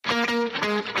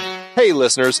Hey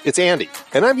listeners, it's Andy,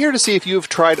 and I'm here to see if you've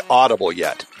tried Audible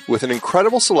yet. With an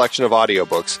incredible selection of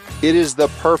audiobooks, it is the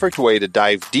perfect way to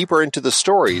dive deeper into the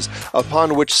stories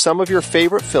upon which some of your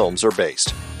favorite films are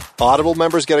based. Audible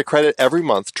members get a credit every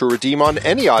month to redeem on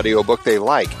any audiobook they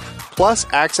like, plus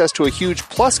access to a huge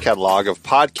Plus catalog of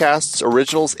podcasts,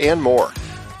 originals, and more.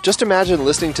 Just imagine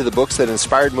listening to the books that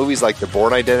inspired movies like The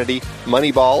Bourne Identity,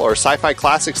 Moneyball, or sci-fi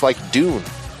classics like Dune.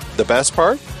 The best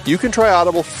part? You can try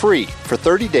Audible free for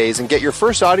 30 days and get your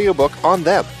first audiobook on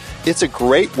them. It's a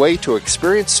great way to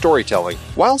experience storytelling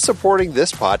while supporting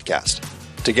this podcast.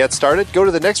 To get started, go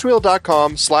to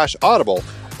thenextreel.com/audible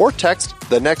or text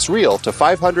The Next Reel to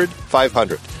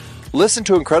 500-500. Listen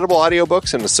to incredible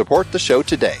audiobooks and support the show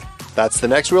today. That's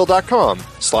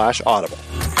thenextreel.com/audible.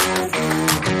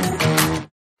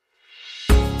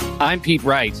 I'm Pete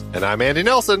Wright. And I'm Andy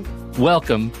Nelson.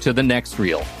 Welcome to The Next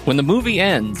Reel. When the movie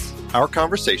ends, our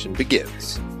conversation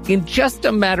begins. In just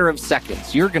a matter of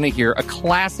seconds, you're going to hear a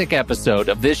classic episode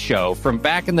of this show from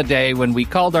back in the day when we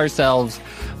called ourselves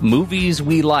Movies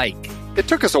We Like. It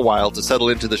took us a while to settle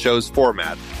into the show's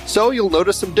format, so you'll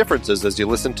notice some differences as you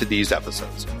listen to these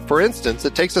episodes. For instance,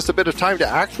 it takes us a bit of time to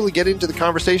actually get into the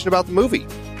conversation about the movie.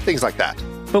 Things like that.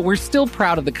 But we're still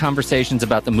proud of the conversations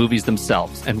about the movies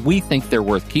themselves, and we think they're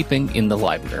worth keeping in the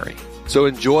library. So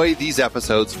enjoy these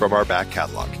episodes from our back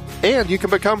catalog. And you can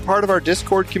become part of our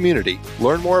Discord community,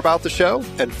 learn more about the show,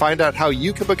 and find out how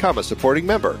you can become a supporting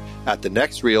member at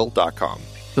thenextreel.com.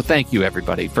 So thank you,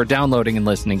 everybody, for downloading and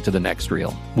listening to The Next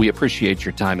Reel. We appreciate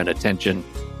your time and attention,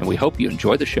 and we hope you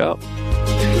enjoy the show.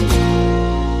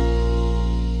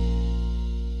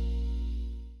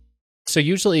 So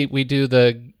usually we do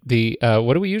the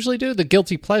what do we usually do? The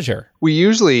guilty pleasure. We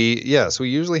usually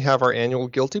have our annual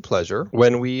guilty pleasure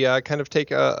when we kind of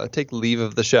take leave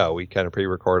of the show. We kind of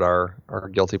pre-record our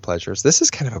guilty pleasures. This is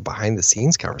kind of a behind the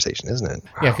scenes conversation, isn't it?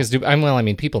 Wow. Yeah, because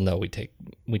people know we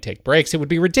take breaks. It would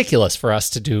be ridiculous for us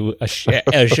to do a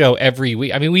show every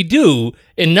week. I mean, we do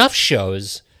enough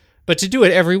shows, but to do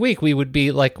it every week, we would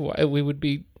be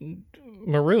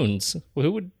maroons.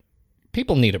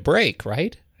 People need a break,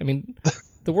 right? I mean,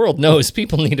 the world knows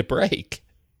people need a break.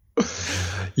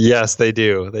 Yes, they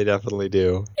do. They definitely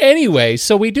do. Anyway,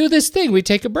 so we do this thing. We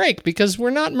take a break because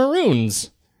we're not maroons.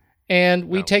 And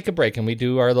we take a break and we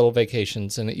do our little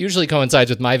vacations. And it usually coincides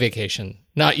with my vacation,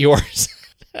 not yours.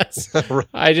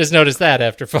 I just noticed that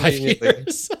after 5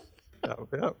 years.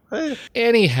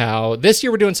 Anyhow, this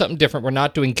year we're doing something different. We're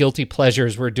not doing guilty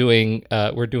pleasures. We're doing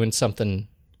something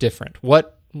different.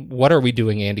 What are we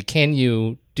doing, Andy?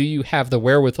 Do you have the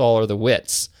wherewithal or the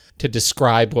wits to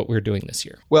describe what we're doing this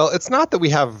year? Well, it's not that we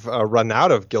have run out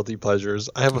of guilty pleasures.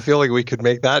 I have a feeling we could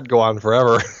make that go on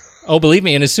forever. Oh, believe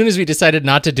me. And as soon as we decided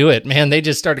not to do it, man, they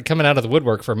just started coming out of the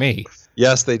woodwork for me.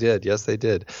 Yes, they did.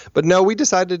 But no, we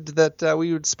decided that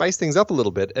we would spice things up a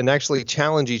little bit and actually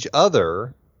challenge each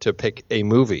other to pick a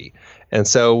movie. And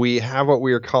so we have what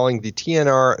we are calling the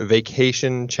TNR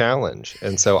Vacation Challenge.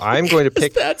 And so I'm going to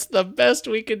pick... That's the best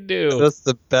we could do. That's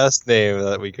the best name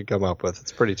that we could come up with.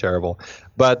 It's pretty terrible.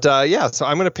 But so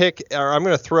I'm going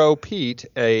to throw Pete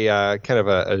a kind of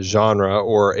a genre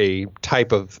or a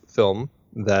type of film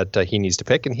that he needs to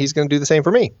pick, and he's going to do the same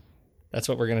for me. That's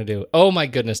what we're going to do. Oh my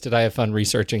goodness, did I have fun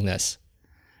researching this.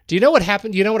 Do you know what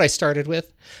happened? Do you know what I started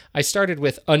with? I started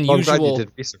with unusual... I'm glad you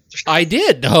did research. I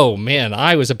did. Oh, man,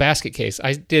 I was a basket case.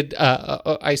 I did.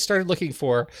 I started looking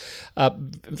for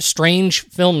strange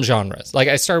film genres. Like,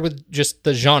 I started with just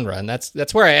the genre, and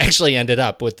that's where I actually ended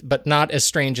up with, but not as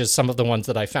strange as some of the ones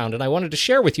that I found. And I wanted to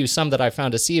share with you some that I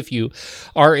found to see if you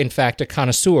are, in fact, a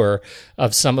connoisseur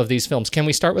of some of these films. Can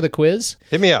we start with a quiz?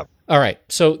 Hit me up. All right.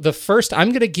 So the first, I'm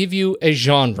going to give you a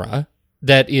genre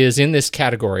that is in this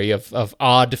category of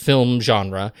odd film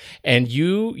genre, and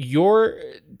your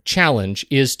challenge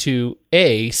is to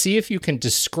A, see if you can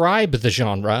describe the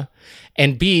genre,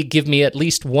 and B, give me at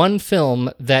least one film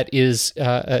that is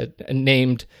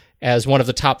named as one of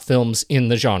the top films in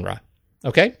the genre.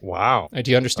 Okay? Wow. Do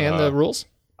you understand the rules?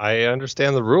 I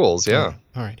understand the rules, yeah.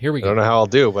 All right, here we go. I don't know how I'll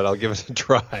do, but I'll give it a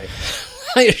try.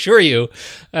 I assure you,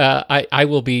 I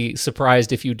will be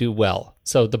surprised if you do well.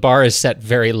 So the bar is set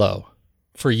very low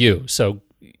for you. So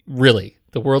really,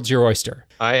 the world's your oyster.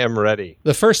 I am ready.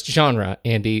 The first genre,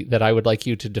 Andy, that I would like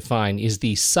you to define is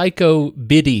the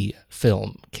psycho-biddy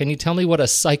film. Can you tell me what a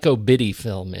psycho-biddy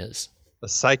film is? A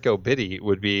psycho-biddy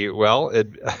would be,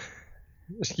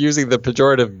 using the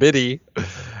pejorative biddy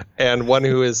and one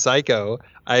who is psycho,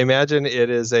 I imagine it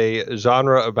is a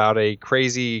genre about a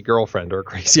crazy girlfriend or a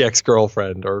crazy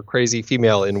ex-girlfriend or crazy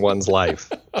female in one's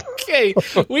life. Okay,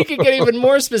 we could get even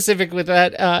more specific with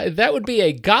that. That would be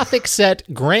a gothic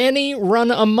set Granny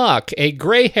Run Amok, a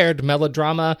gray-haired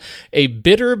melodrama, a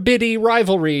bitter bitty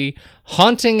rivalry,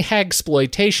 haunting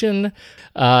hagsploitation,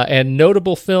 and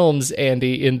notable films,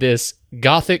 Andy, in this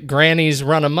gothic Grannies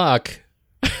Run Amok.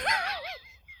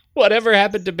 Whatever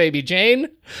Happened to Baby Jane?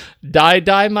 Die,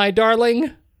 Die, My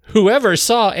Darling? Whoever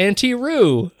Saw Auntie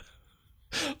Roo?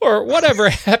 Or Whatever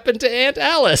Happened to Aunt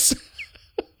Alice?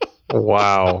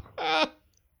 Wow.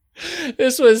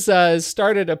 This was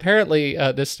started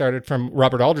from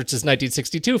Robert Aldrich's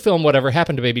 1962 film, Whatever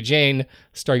Happened to Baby Jane,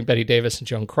 starring Bette Davis and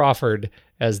Joan Crawford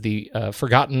as the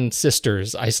forgotten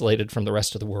sisters isolated from the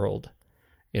rest of the world.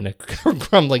 In a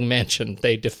crumbling mansion,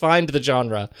 they defined the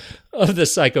genre of the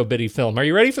Psycho Biddy film. Are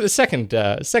you ready for the second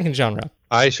genre?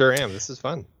 I sure am. This is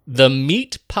fun. The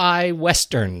meat pie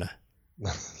western.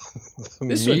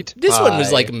 This one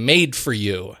was like made for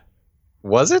you.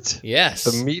 Was it? Yes.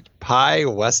 The meat pie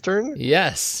western?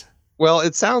 Yes. Well,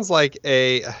 it sounds like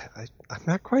I'm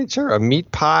not quite sure, a meat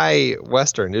pie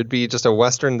western. It'd be just a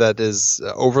western that is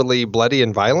overly bloody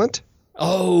and violent.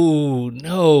 Oh,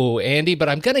 no, Andy, but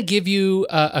I'm going to give you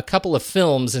a couple of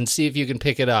films and see if you can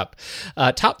pick it up.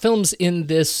 Top films in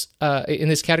this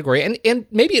category, and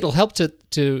maybe it'll help to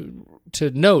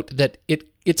note that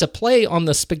it's a play on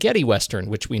the spaghetti western,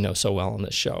 which we know so well on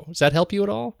this show. Does that help you at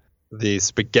all? The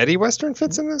spaghetti western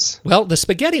fits in this? Well, the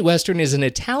spaghetti western is an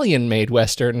Italian-made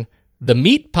western. The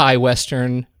meat pie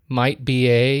western might be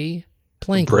a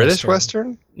plank British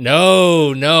western?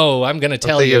 No, I'm going to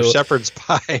tell you. Of Shepherd's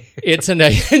Pie. It'd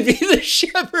be the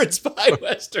Shepherd's Pie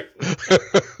western.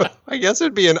 I guess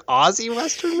it'd be an Aussie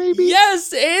western, maybe?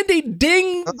 Yes, Andy,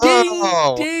 ding, ding.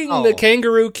 Oh. The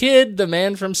Kangaroo Kid, The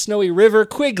Man from Snowy River,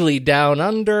 Quigley Down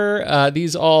Under.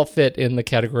 These all fit in the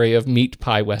category of meat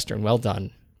pie western. Well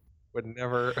done. Would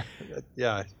never.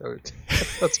 Yeah,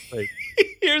 that's great.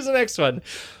 Here's the next one.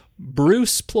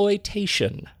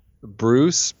 Bruceploitation.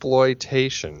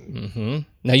 Bruceploitation. Mm-hmm.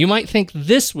 Now, you might think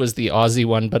this was the Aussie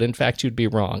one, but in fact, you'd be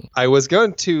wrong. I was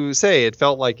going to say it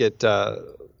felt like it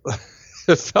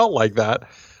felt like that.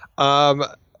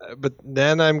 But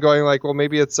then I'm going like, well,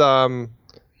 maybe it's not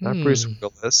Bruce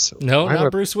Willis. No,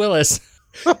 not Bruce Willis.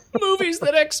 Movies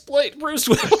that exploit Bruce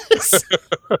Willis.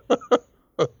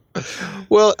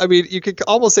 Well, I mean, you could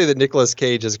almost say that Nicolas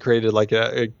Cage has created like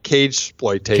a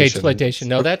cage-sploitation. Cage-sploitation.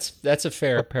 No, that's a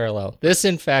fair parallel. This,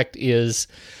 in fact, is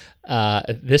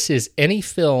any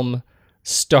film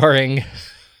starring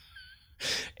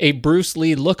a Bruce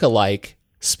Lee lookalike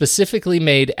specifically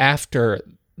made after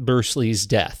Bruce Lee's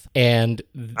death. And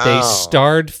they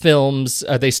starred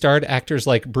actors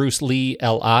like Bruce Lee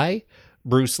L.I.,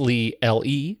 Bruce Lee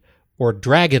L.E., or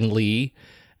Dragon Lee.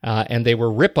 And they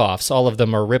were ripoffs. All of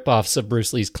them are ripoffs of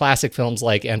Bruce Lee's classic films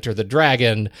like Enter the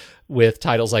Dragon, with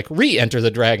titles like Re-Enter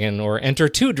the Dragon, or Enter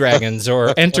Two Dragons,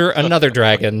 or Enter Another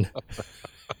Dragon.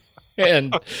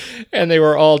 And they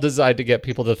were all designed to get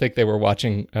people to think they were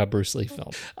watching a Bruce Lee film.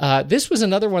 This was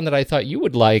another one that I thought you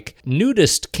would like,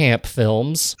 nudist camp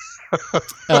films.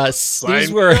 These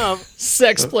were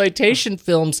sexploitation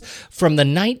films from the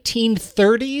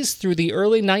 1930s through the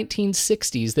early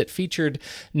 1960s that featured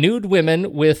nude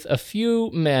women with a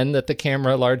few men that the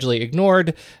camera largely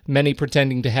ignored, many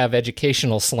pretending to have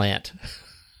educational slant.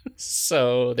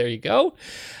 So there you go.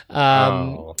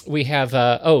 We have,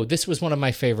 this was one of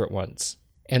my favorite ones.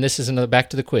 And this is another, back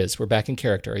to the quiz. We're back in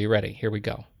character. Are you ready? Here we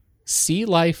go. Sea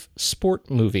life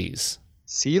sport movies.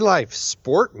 Sea life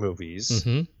sport movies?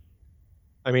 Mm-hmm.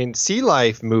 I mean, sea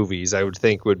life movies, I would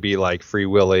think, would be like Free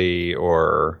Willy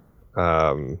or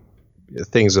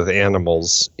things with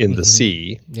animals in the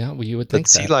sea. Yeah, well, you would think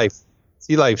that.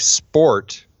 Sea life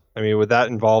sport, I mean, would that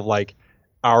involve like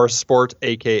our sport,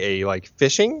 aka like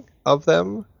fishing of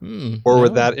them? Or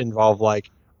would that involve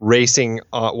like racing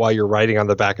while you're riding on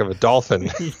the back of a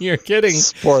dolphin? You're getting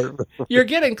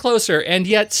closer, and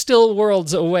yet still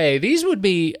worlds away. These would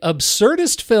be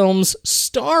absurdist films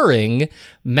starring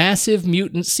massive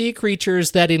mutant sea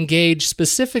creatures that engage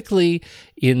specifically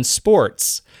in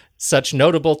sports. Such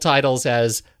notable titles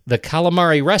as The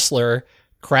Calamari Wrestler,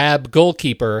 Crab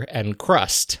Goalkeeper, and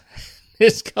Crust.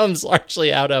 This comes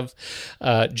largely out of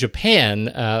Japan.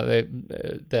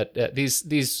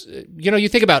 These you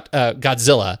think about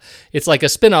Godzilla. It's like a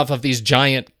spin-off of these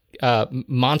giant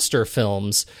monster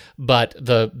films, but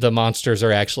the monsters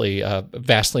are actually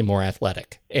vastly more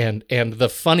athletic. And the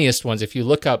funniest ones, if you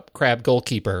look up Crab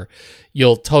Goalkeeper,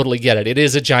 you'll totally get it. It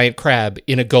is a giant crab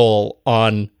in a goal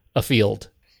on a field,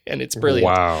 and it's brilliant.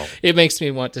 Wow! It makes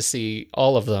me want to see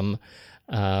all of them.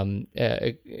 Let's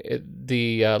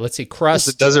see,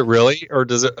 Crust. Does it really, or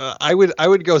does it? I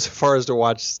would go so far as to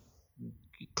watch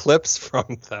clips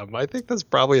from them. I think that's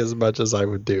probably as much as I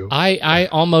would do. I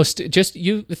almost just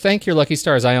you thank your lucky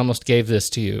stars. I almost gave this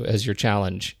to you as your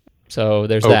challenge. So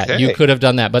there's that. You could have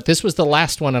done that, but this was the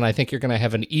last one, and I think you're going to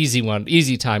have an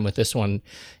easy time with this one.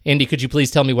 Andy, could you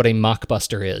please tell me what a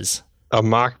mockbuster is? A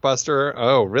mockbuster?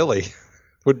 Oh, really?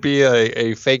 Would be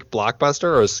a fake blockbuster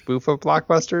or a spoof of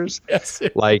blockbusters? Yes.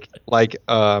 Like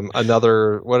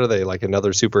another, what are they? Like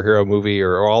another superhero movie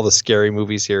or all the scary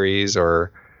movie series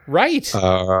or right.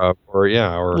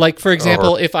 Or like, for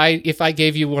example, if I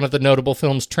gave you one of the notable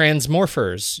films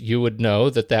Transmorphers, you would know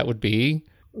that would be.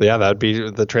 Yeah, that'd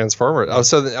be the Transformer. Oh,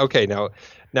 so okay,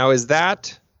 now is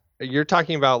that you're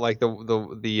talking about like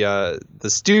the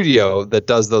studio that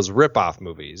does those rip-off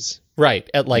movies, right?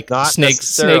 At like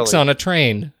snakes on a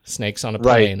train, snakes on a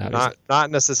plane. Right, not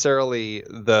necessarily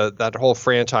that whole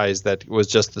franchise that was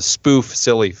just the spoof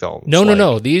silly films.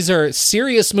 No. These are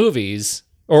serious movies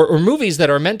or movies that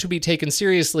are meant to be taken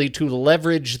seriously to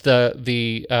leverage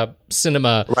the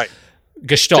cinema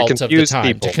gestalt of the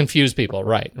time to confuse people.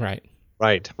 Right.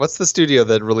 Right. What's the studio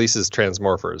that releases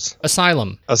Transmorphers?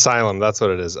 Asylum. That's what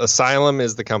it is. Asylum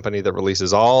is the company that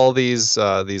releases all these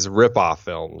rip-off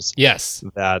films. Yes.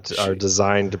 That are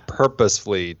designed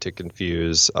purposefully to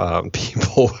confuse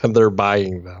people when they're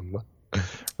buying them.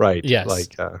 Right. Yes.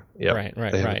 Like, Right.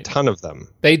 They have a ton of them.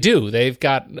 They do. They've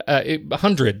got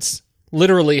hundreds,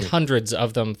 literally hundreds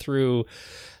of them through,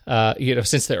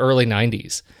 since the early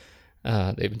 90s.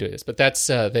 They've been doing this. But that's,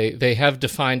 they have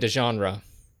defined a genre.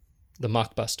 The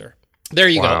mockbuster. There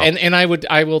you go. And I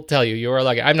will tell you, you are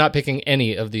like, I'm not picking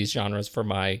any of these genres for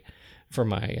my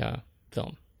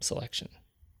film selection.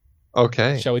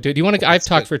 Okay. Shall we do it? Do you want to? I've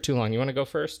talked for too long. You want to go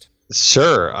first?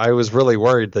 Sure. I was really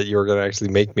worried that you were going to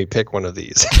actually make me pick one of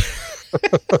these.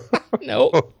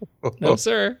 No,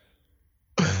 sir.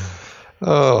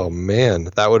 Oh man,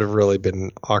 that would have really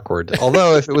been awkward.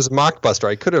 Although if it was mockbuster,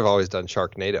 I could have always done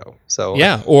Sharknado. So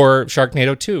yeah, or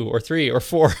Sharknado 2 or 3 or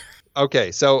 4.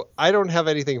 Okay, so I don't have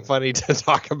anything funny to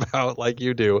talk about like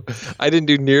you do. I didn't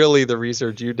do nearly the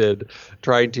research you did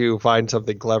trying to find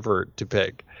something clever to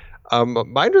pick.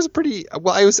 Mine was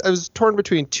I was torn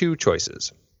between two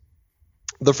choices.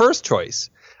 The first choice,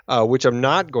 which I'm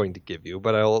not going to give you,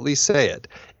 but I'll at least say it,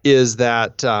 is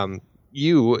that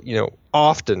you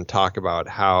often talk about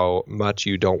how much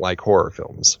you don't like horror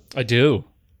films. I do.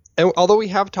 And although we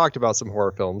have talked about some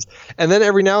horror films, and then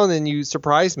every now and then you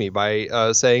surprise me by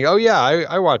saying, "Oh yeah,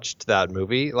 I watched that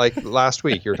movie like last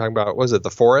week." You were talking about, was it The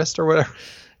Forest or whatever?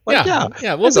 Like, yeah.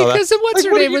 Well, because what's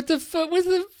her name with the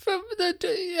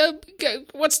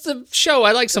what's the show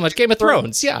I like so much? Game of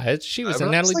Thrones. Yeah, she was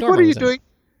in Natalie Dormer. What are you doing?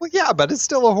 Well, yeah, but it's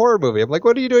still a horror movie. I'm like,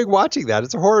 what are you doing watching that?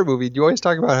 It's a horror movie. You always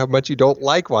talk about how much you don't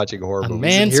like watching horror movies.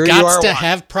 A man's got to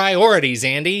have priorities,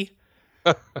 Andy.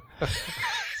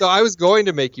 So I was going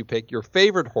to make you pick your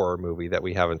favorite horror movie that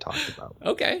we haven't talked about.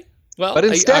 Okay. Well, but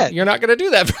instead, you're not going to do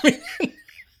that for me.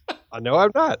 No, I'm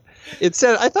not.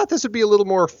 Instead, I thought this would be a little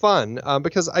more fun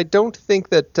because I don't think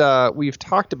that we've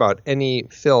talked about any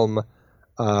film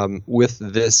with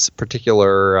this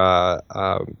particular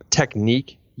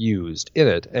technique used in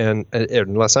it, and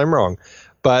unless I'm wrong.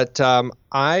 But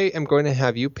I am going to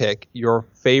have you pick your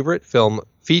favorite film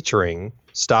featuring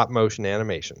stop-motion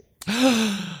animation.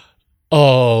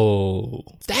 Oh,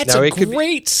 that's a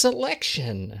great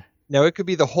selection. Now, it could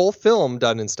be the whole film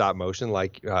done in stop motion,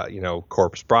 like,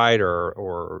 Corpse Bride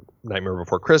or Nightmare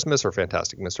Before Christmas or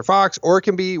Fantastic Mr. Fox, or it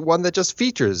can be one that just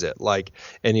features it, like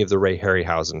any of the Ray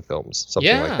Harryhausen films,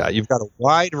 something like that. You've got a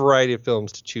wide variety of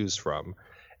films to choose from,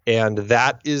 and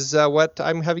that is what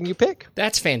I'm having you pick.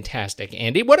 That's fantastic,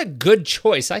 Andy. What a good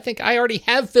choice. I think I already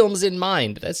have films in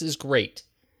mind. This is great.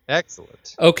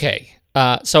 Excellent. Okay.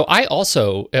 So I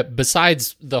also,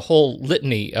 besides the whole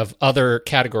litany of other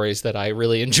categories that I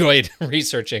really enjoyed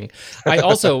researching, I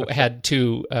also had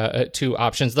two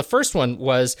options. The first one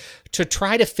was to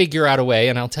try to figure out a way,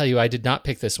 and I'll tell you I did not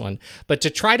pick this one, but to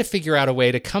try to figure out a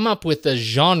way to come up with a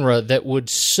genre that would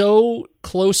so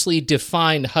closely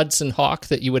define Hudson Hawk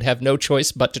that you would have no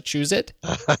choice but to choose it.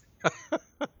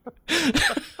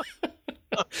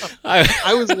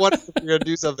 I was wondering if you were going to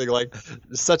do something like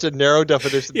such a narrow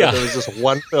definition that there was just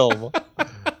one film.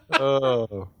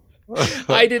 Oh.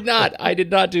 I did not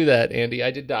do that, Andy.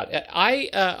 I did not.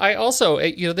 I also,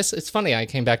 it's funny. I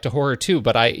came back to horror too,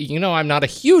 but I'm not a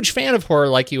huge fan of horror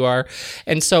like you are,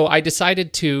 and so I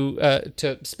decided to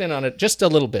spin on it just a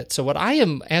little bit. So what I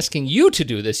am asking you to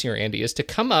do this year, Andy, is to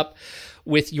come up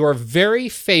with your very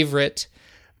favorite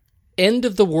end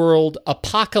of the world,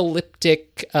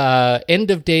 apocalyptic, end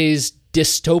of days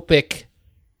dystopic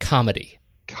comedy.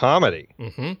 Comedy.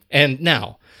 Mm-hmm. And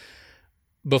now,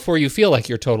 before you feel like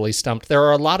you're totally stumped, there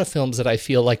are a lot of films that I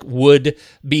feel like would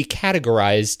be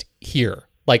categorized here.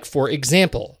 Like, for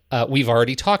example, we've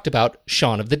already talked about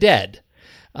Shaun of the Dead.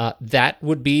 That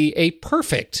would be a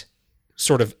perfect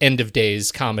sort of end of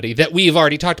days comedy that we've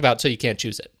already talked about, so you can't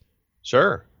choose it.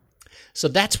 Sure. So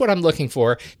that's what I'm looking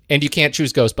for, and you can't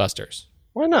choose Ghostbusters.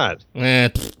 Why not?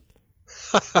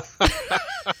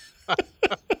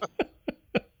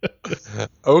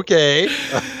 Okay.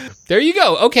 There you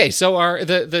go. Okay, so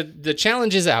the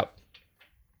challenge is out.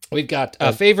 We've got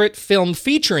a favorite film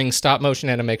featuring stop motion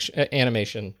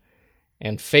animation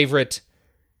and favorite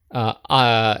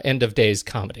end of days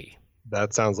comedy.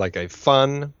 That sounds like a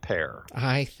fun pair.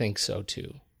 I think so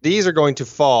too. These are going to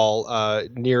fall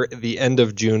near the end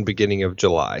of June, beginning of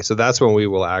July. So that's when we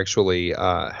will actually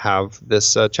have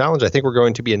this challenge. I think we're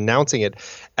going to be announcing it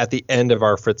at the end of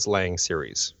our Fritz Lang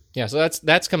series. Yeah, so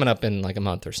that's coming up in like a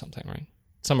month or something, right?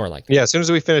 Somewhere like that. Yeah, as soon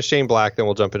as we finish Shane Black, then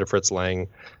we'll jump into Fritz Lang.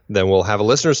 Then we'll have a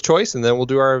listener's choice, and then we'll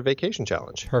do our vacation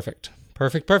challenge. Perfect.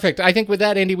 I think with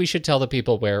that, Andy, we should tell the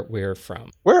people where we're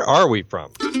from. Where are we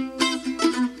from?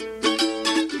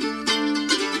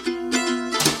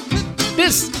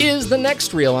 This is The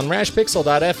Next Reel on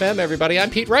rashpixel.fm, everybody. I'm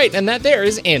Pete Wright, and that there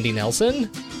is Andy Nelson.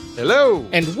 Hello.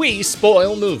 And we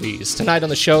spoil movies. Tonight on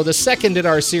the show, the second in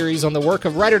our series on the work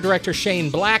of writer-director Shane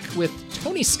Black with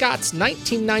Tony Scott's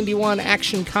 1991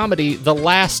 action comedy, The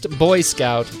Last Boy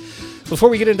Scout. Before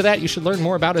we get into that, you should learn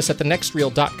more about us at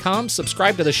thenextreel.com.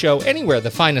 Subscribe to the show anywhere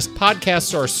the finest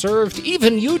podcasts are served,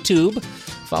 even YouTube.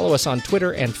 Follow us on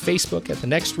Twitter and Facebook at The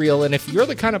Next Reel. And if you're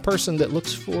the kind of person that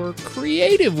looks for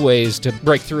creative ways to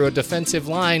break through a defensive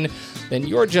line, then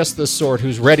you're just the sort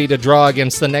who's ready to draw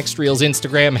against The Next Reel's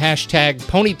Instagram hashtag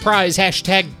Pony Prize,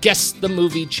 hashtag Guess the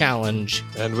Movie Challenge.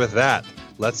 And with that,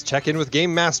 let's check in with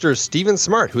Game Master Steven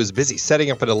Smart, who is busy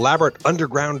setting up an elaborate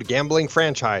underground gambling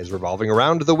franchise revolving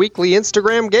around the weekly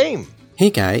Instagram game. Hey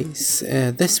guys,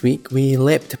 this week we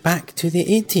leapt back to the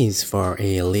 80s for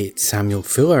a late Samuel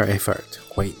Fuller effort,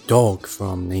 White Dog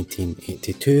from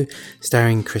 1982,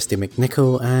 starring Christy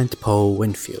McNichol and Paul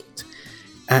Winfield.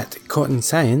 At Cotton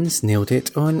Science nailed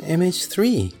it on Image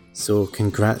 3, so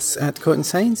congrats at Cotton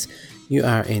Science, you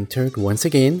are entered once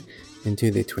again into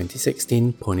the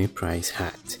 2016 Pony Prize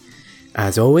hat.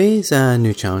 As always, a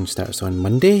new challenge starts on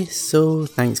Monday, so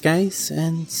thanks guys,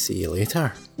 and see you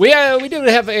later. We do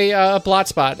have a plot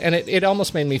spot, and it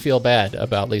almost made me feel bad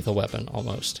about Lethal Weapon,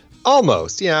 almost.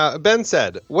 Almost, yeah. Ben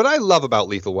said, what I love about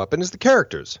Lethal Weapon is the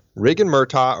characters. Rig and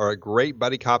Murtaugh are a great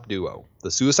buddy cop duo. The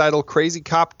suicidal crazy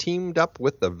cop teamed up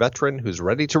with the veteran who's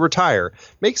ready to retire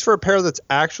makes for a pair that's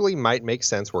actually might make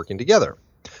sense working together.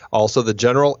 Also, the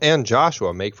General and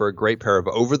Joshua make for a great pair of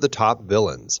over-the-top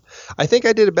villains. I think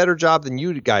I did a better job than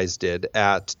you guys did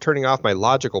at turning off my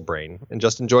logical brain and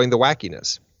just enjoying the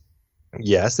wackiness.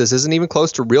 Yes, this isn't even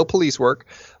close to real police work,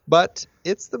 but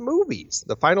it's the movies.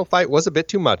 The final fight was a bit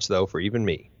too much, though, for even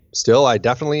me. Still, I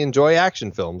definitely enjoy action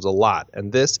films a lot,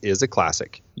 and this is a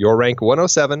classic. Your rank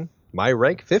 107, my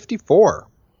rank 54.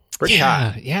 Pretty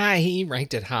high. Yeah, he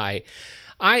ranked it high.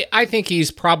 I think he's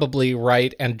probably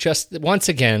right, and just once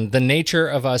again, the nature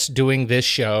of us doing this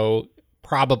show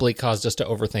probably caused us to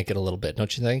overthink it a little bit,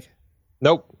 don't you think?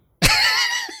 Nope.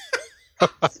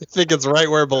 I think it's right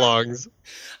where it belongs.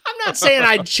 I'm not saying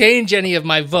I'd change any of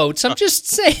my votes. I'm just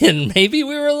saying maybe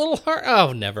we were a little hard.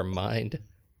 Oh, never mind.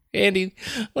 Andy,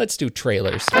 let's do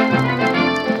trailers.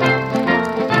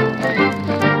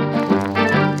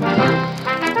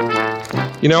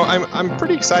 You know, I'm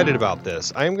pretty excited about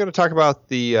this. I'm going to talk about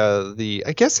the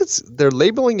I guess they're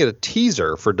labeling it a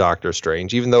teaser for Doctor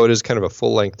Strange, even though it is kind of a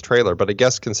full-length trailer. But I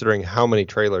guess considering how many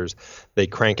trailers they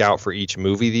crank out for each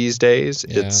movie these days,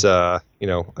 it's a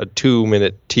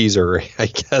 2-minute teaser, I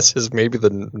guess, is maybe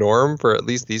the norm for at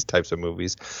least these types of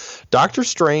movies. Doctor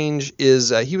Strange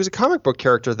he was a comic book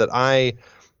character that I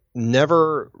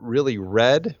never really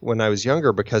read when I was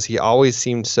younger because he always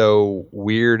seemed so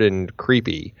weird and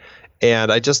creepy.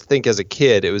 And I just think as a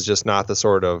kid, it was just not the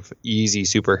sort of easy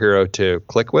superhero to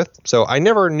click with. So I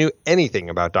never knew anything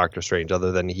about Doctor Strange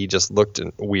other than he just looked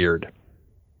weird.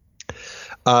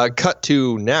 Cut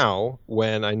to now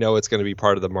when I know it's going to be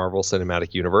part of the Marvel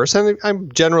Cinematic Universe. And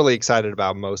I'm generally excited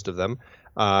about most of them.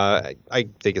 I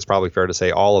think it's probably fair to say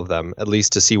all of them, at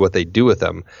least to see what they do with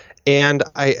them. And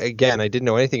I didn't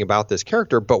know anything about this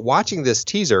character, but watching this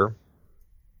teaser,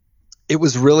 it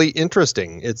was really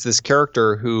interesting. It's this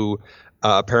character who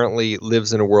apparently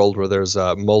lives in a world where there's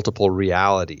multiple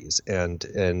realities,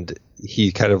 and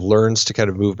he kind of learns to kind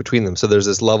of move between them. So there's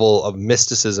this level of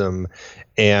mysticism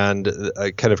and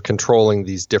kind of controlling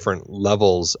these different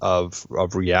levels of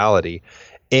reality.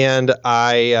 And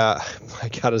I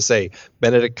gotta say,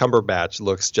 Benedict Cumberbatch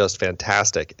looks just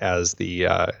fantastic as the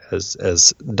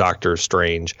as Doctor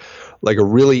Strange, like a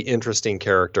really interesting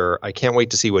character. I can't wait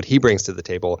to see what he brings to the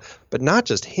table. But not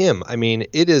just him. I mean,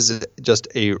 it is just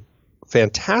a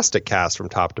fantastic cast from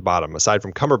top to bottom. Aside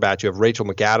from Cumberbatch, you have Rachel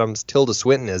McAdams, Tilda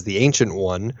Swinton as the Ancient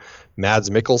One, Mads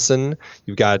Mikkelsen.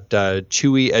 You've got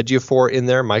Chewie Ejiofor in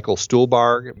there, Michael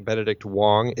Stuhlbarg, Benedict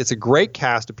Wong. It's a great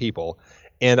cast of people.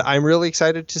 And I'm really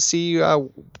excited to see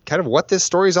kind of what this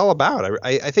story is all about.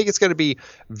 I think it's going to be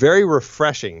very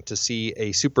refreshing to see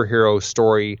a superhero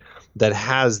story that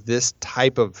has this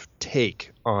type of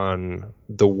take on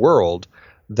the world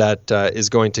that is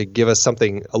going to give us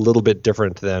something a little bit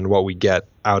different than what we get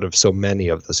out of so many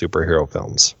of the superhero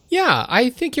films. Yeah,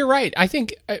 I think you're right. I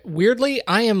think, weirdly,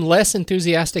 I am less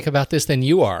enthusiastic about this than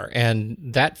you are. And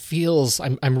that feels,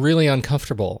 I'm really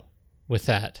uncomfortable with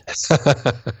that.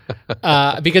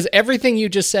 Because everything you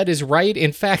just said is right.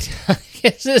 In fact,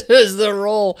 this is the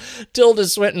role Tilda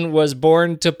Swinton was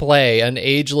born to play, an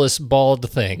ageless bald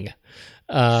thing.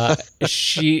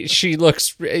 She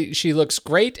looks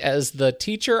great as the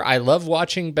teacher. I love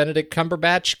watching Benedict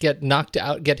Cumberbatch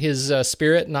get his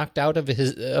spirit knocked out of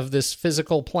this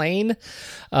physical plane.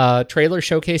 Trailer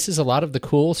showcases a lot of the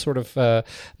cool sort of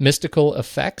mystical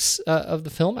effects of the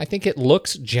film. I think it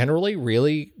looks generally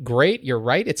really great. You're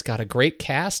right. It's got a great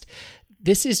cast.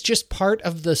 This is just part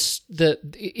of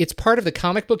it's part of the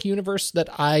comic book universe that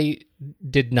I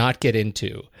did not get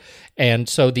into. And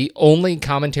so the only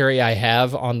commentary I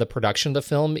have on the production of the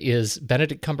film is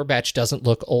Benedict Cumberbatch doesn't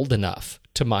look old enough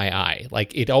to my eye.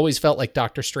 Like, it always felt like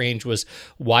Doctor Strange was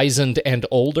wizened and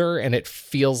older, and it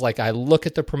feels like I look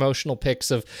at the promotional pics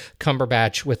of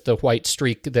Cumberbatch with the white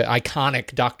streak, the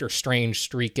iconic Doctor Strange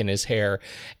streak in his hair,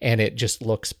 and it just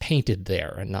looks painted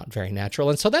there and not very natural.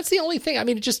 And so that's the only thing. I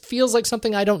mean, it just feels like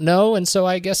something I don't know, and so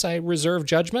I guess I reserve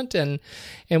judgment, and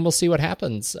we'll see what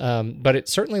happens. But it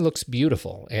certainly looks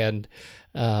beautiful, and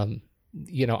I'm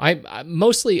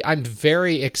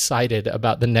very excited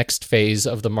about the next phase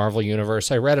of the Marvel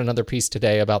Universe. I read another piece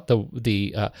today about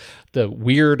the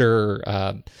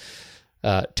weirder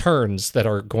turns that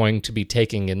are going to be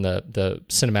taking in the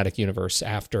cinematic universe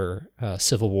after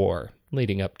Civil War,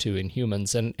 leading up to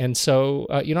Inhumans, and so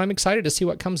I'm excited to see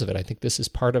what comes of it. I think this is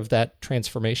part of that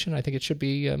transformation. I think it should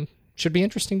be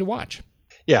interesting to watch.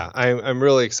 Yeah, I'm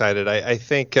really excited. I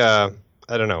think.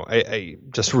 I don't know. I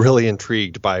just really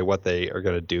intrigued by what they are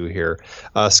going to do here.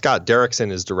 Scott Derrickson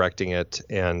is directing it,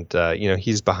 and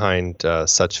he's behind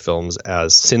such films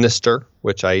as Sinister,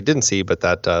 which I didn't see, but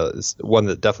that is one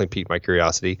that definitely piqued my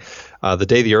curiosity. The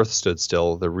Day the Earth Stood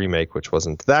Still, the remake, which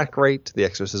wasn't that great. The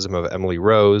Exorcism of Emily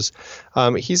Rose.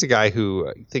 He's a guy who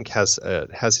I think has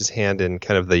his hand in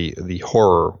kind of the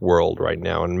horror world right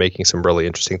now and making some really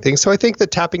interesting things. So I think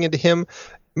that tapping into him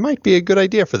might be a good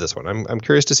idea for this one. I'm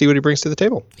curious to see what he brings to the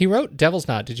table. He wrote Devil's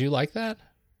Knot. Did you like that?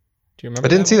 Do you remember? I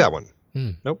didn't see that one.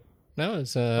 Nope. No,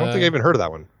 it's. I don't think I even heard of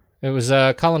that one. It was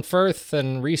Colin Firth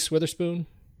and Reese Witherspoon.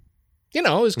 It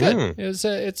was good. It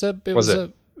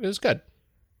was good.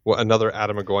 Well, another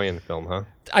Adam McGoyan film, huh?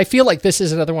 I feel like this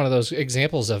is another one of those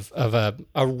examples of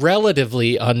a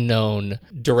relatively unknown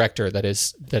director that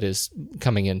is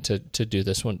coming in to do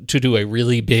this one, to do a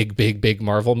really big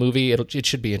Marvel movie. It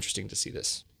should be interesting to see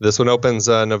this. This one opens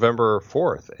November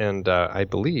 4th, and I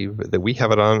believe that we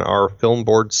have it on our film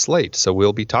board slate, so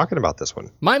we'll be talking about this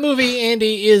one. My movie,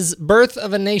 Andy, is Birth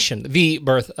of a Nation, The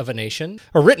Birth of a Nation,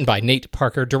 written by Nate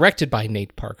Parker, directed by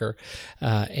Nate Parker,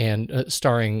 and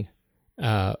starring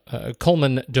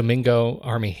Coleman Domingo,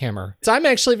 Armie Hammer. So I'm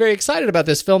actually very excited about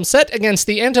this film. Set against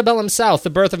the antebellum South, The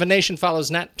Birth of a Nation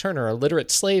follows Nat Turner, a literate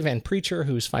slave and preacher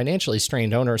whose financially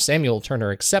strained owner, Samuel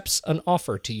Turner, accepts an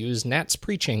offer to use Nat's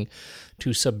preaching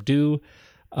to subdue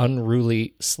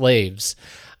unruly slaves.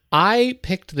 I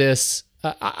picked this.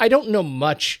 I don't know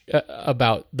much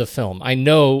about the film. I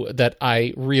know that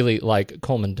I really like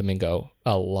Coleman Domingo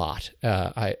a lot.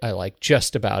 I like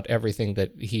just about everything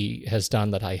that he has done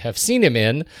that I have seen him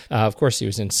in. Of course, he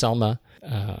was in Selma.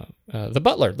 the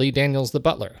Butler, Lee Daniels, the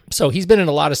Butler. So he's been in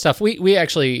a lot of stuff. We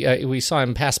actually we saw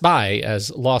him pass by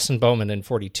as Lawson Bowman in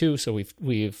 42. So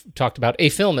we've talked about a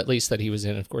film at least that he was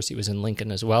in. Of course, he was in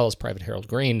Lincoln as well as Private Harold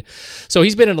Green. So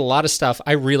he's been in a lot of stuff.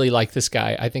 I really like this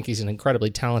guy. I think he's an incredibly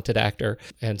talented actor,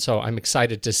 and so I'm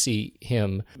excited to see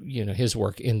him, his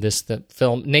work in this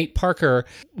film. Nate Parker,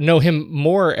 know him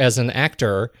more as an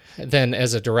actor than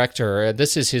as a director.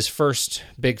 This is his first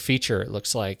big feature. It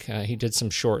looks like he did some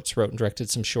shorts, wrote and directed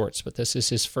some shorts, but this is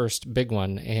his first big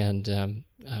one. And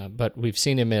but we've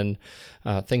seen him in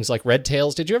things like Red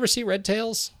Tails. Did you ever see Red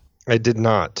Tails? I did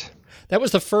not. That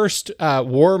was the first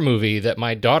war movie that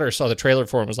my daughter saw the trailer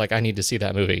for and was like, I need to see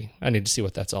that movie. I need to see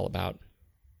what that's all about.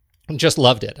 And just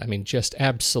loved it. I mean, just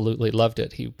absolutely loved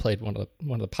it. He played one of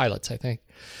the pilots, I think.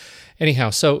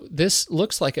 Anyhow, so this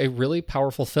looks like a really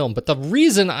powerful film, but the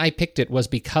reason I picked it was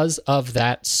because of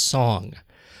that song.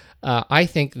 I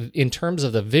think in terms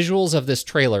of the visuals of this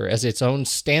trailer as its own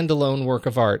standalone work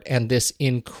of art and this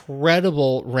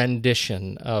incredible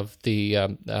rendition of the,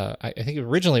 I think it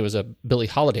originally was a Billie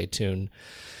Holiday tune.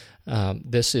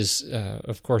 This is,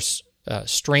 of course,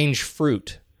 Strange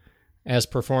Fruit, as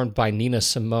performed by Nina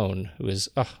Simone, who is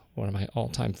one of my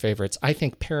all-time favorites. I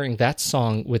think pairing that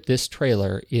song with this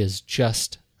trailer is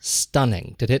just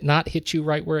stunning. Did it not hit you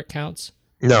right where it counts?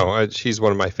 No, she's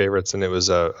one of my favorites, and it was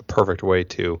a perfect way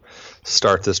to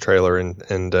start this trailer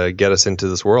and get us into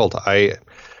this world.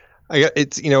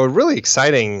 It's a really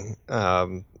exciting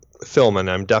film, and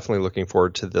I'm definitely looking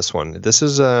forward to this one. This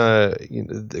is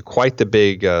quite the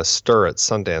big stir at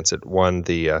Sundance. It won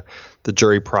the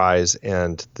jury prize,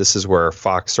 and this is where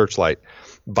Fox Searchlight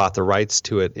bought the rights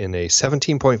to it in a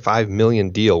 $17.5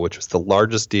 million deal, which was the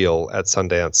largest deal at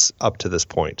Sundance up to this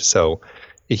point. So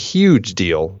a huge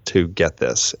deal to get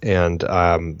this. And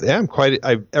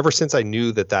ever since I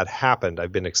knew that happened,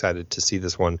 I've been excited to see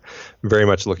this one. Very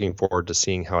much looking forward to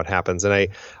seeing how it happens. And I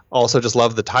also just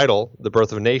love the title, The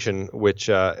Birth of a Nation, which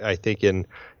I think in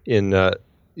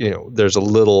there's a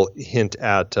little hint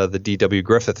at the D.W.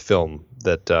 Griffith film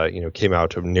that came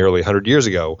out nearly 100 years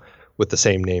ago with the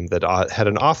same name that had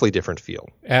an awfully different feel.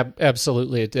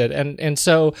 Absolutely, it did. And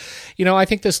so, I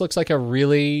think this looks like a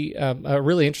really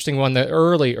interesting one. The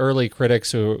early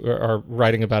critics who are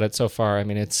writing about it so far, I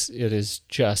mean, it is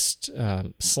just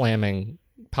slamming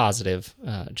positive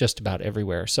just about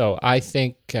everywhere. So I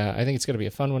think it's going to be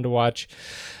a fun one to watch.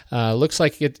 Looks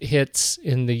like it hits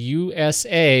in the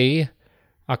USA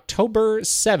October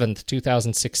 7th,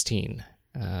 2016,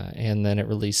 and then it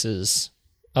releases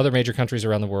other major countries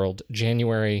around the world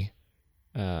January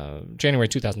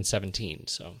 2017.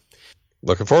 So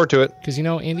looking forward to it. Because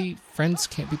Andy, friends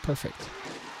can't be perfect.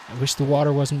 I wish the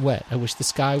water wasn't wet. I wish the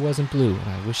sky wasn't blue. And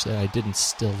I wish that I didn't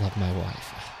still love my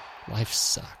wife. Life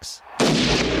sucks.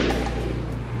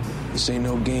 This ain't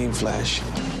no game, Flash.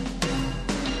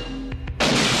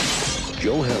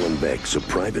 Joe Hallenbeck's a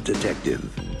private detective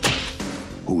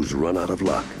who's run out of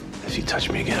luck. If you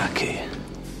touch me again, I'll kill you.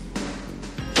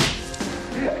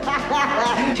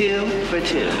 2 for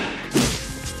 2.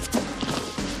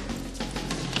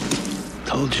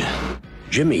 Told you.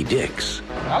 Jimmy Dix.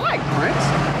 I like Prince.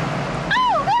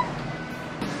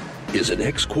 Is an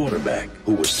ex-quarterback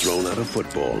who was thrown out of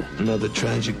football. Another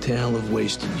tragic tale of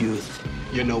wasted youth.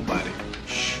 You're nobody.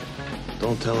 Shh.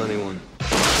 Don't tell anyone.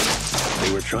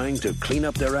 They were trying to clean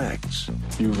up their acts.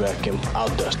 You vacuum,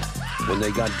 I'll dust. When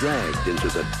they got dragged into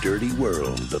the dirty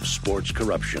world of sports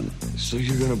corruption. So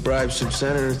you're gonna bribe some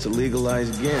senators to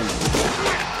legalize gambling?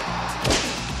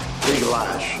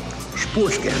 Legalize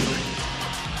sports gambling.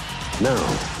 Now,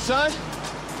 son,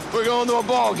 we're going to a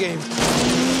ball game.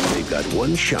 They've got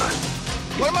one shot.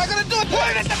 What am I gonna do?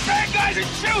 Point at the bad guys and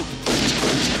shoot!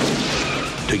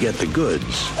 To get the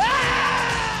goods.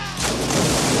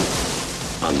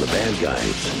 On the bad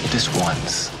guys. This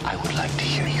once, I would like to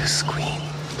hear you scream.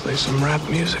 Play some rap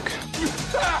music.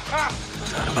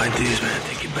 How about these, man?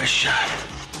 Take your best shot.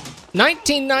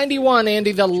 1991,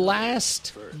 Andy, the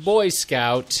last Boy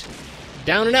Scout,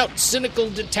 down-and-out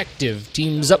cynical detective,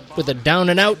 teams up with a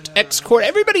down-and-out ex-quarterback.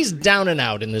 Everybody's down and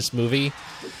out in this movie.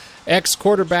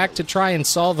 Ex-quarterback to try and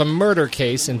solve a murder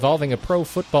case involving a pro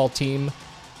football team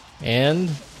and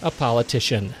a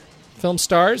politician. Film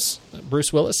stars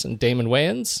Bruce Willis and Damon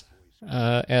Wayans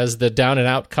as the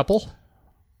down-and-out couple,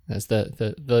 as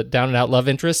the down-and-out love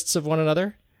interests of one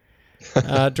another.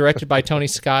 Directed by Tony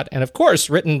Scott, and of course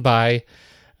written by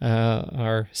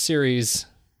our series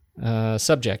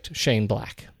subject, Shane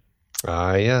Black.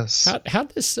 Yes.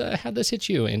 How'd this hit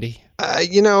you, Andy?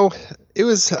 It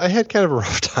was. I had kind of a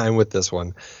rough time with this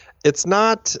one. It's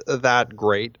not that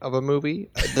great of a movie.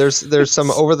 There's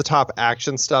some over the top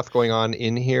action stuff going on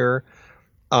in here,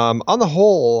 On the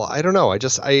whole, I don't know.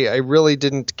 I really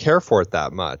didn't care for it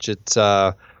that much.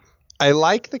 I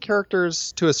like the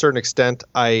characters to a certain extent.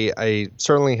 I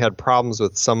certainly had problems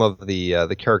with some of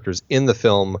the characters in the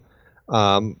film.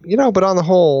 But on the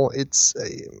whole,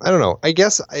 I don't know. I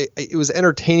guess it was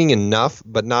entertaining enough,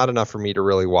 but not enough for me to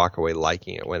really walk away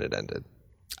liking it when it ended.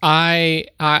 I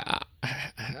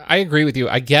agree with you.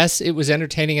 I guess it was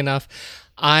entertaining enough.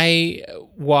 I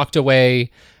walked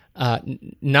away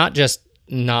not just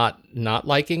not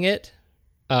liking it.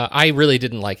 I really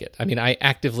didn't like it. I mean, I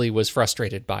actively was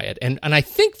frustrated by it, and I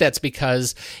think that's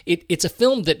because it's a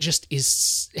film that just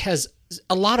has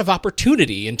a lot of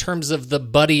opportunity in terms of the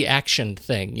buddy action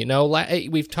thing.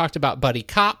 We've talked about buddy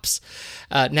cops.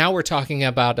 Now we're talking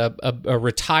about a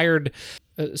retired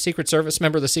Secret Service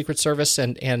member of the Secret Service,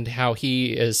 and how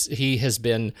he has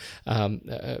been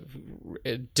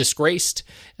disgraced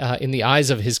in the eyes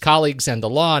of his colleagues and the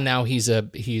law. Now he's a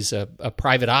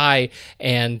private eye,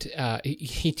 and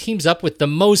he teams up with the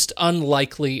most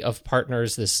unlikely of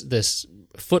partners. This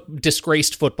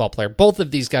disgraced football player. Both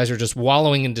of these guys are just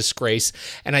wallowing in disgrace,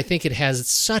 and I think it has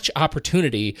such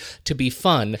opportunity to be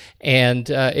fun, and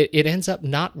it ends up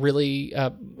not really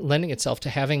lending itself to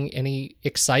having any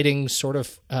exciting sort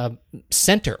of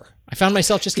center. I found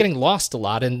myself just getting lost a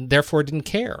lot, and therefore didn't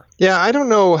care. Yeah, I don't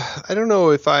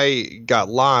know if I got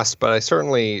lost, but I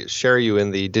certainly share you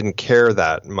in the didn't care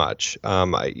that much.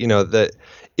 That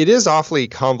it is awfully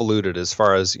convoluted as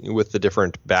far as with the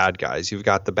different bad guys. You've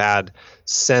got the bad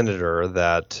senator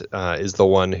that is the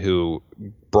one who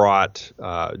brought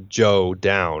Joe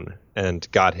down and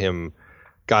got him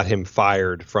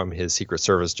fired from his Secret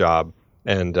Service job,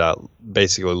 and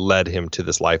basically led him to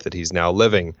this life that he's now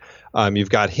living. You've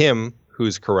got him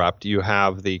who's corrupt. You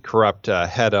have the corrupt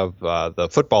head of the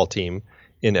football team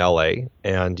in L.A.,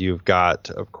 and you've got,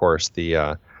 of course,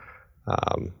 the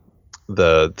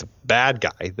bad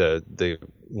guy, the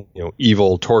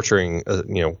evil torturing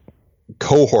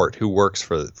cohort who works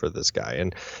for this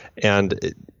guy,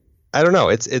 and I don't know.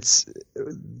 It's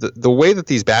the way that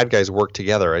these bad guys work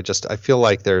together. I feel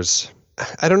like there's.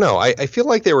 I don't know. I feel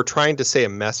like they were trying to say a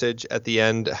message at the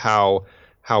end, how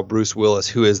Bruce Willis,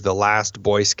 who is the last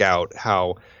Boy Scout,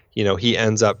 how he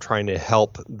ends up trying to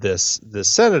help this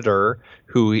senator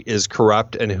who is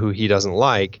corrupt and who he doesn't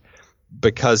like,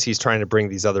 because he's trying to bring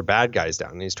these other bad guys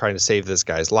down, and he's trying to save this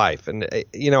guy's life. And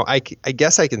I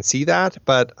guess I can see that,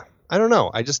 but I don't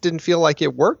know. I just didn't feel like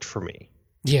it worked for me.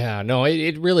 Yeah, no,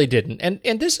 it really didn't.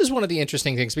 And this is one of the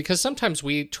interesting things, because sometimes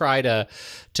we try to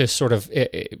sort of,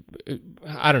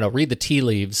 I don't know, read the tea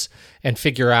leaves and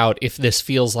figure out if this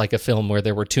feels like a film where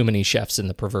there were too many chefs in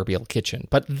the proverbial kitchen.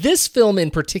 But this film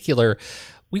in particular,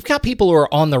 we've got people who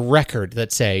are on the record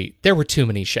that say there were too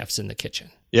many chefs in the kitchen.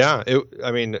 Yeah,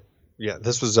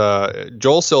 this was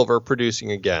Joel Silver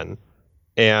producing again,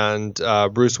 and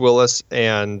Bruce Willis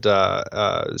and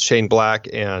Shane Black,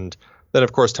 and then,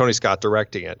 of course, Tony Scott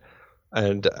directing it.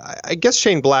 And I guess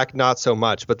Shane Black, not so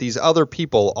much, but these other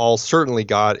people all certainly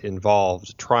got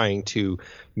involved trying to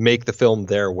make the film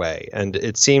their way. And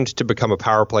it seemed to become a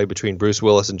power play between Bruce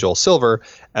Willis and Joel Silver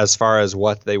as far as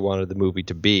what they wanted the movie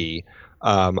to be.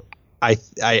 I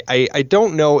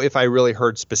don't know if I really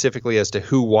heard specifically as to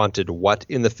who wanted what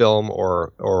in the film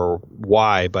or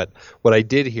why, but what I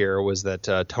did hear was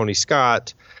that Tony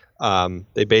Scott,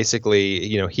 they basically,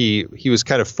 he was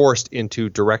kind of forced into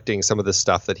directing some of the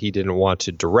stuff that he didn't want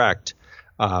to direct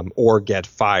or get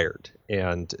fired.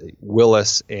 And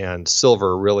Willis and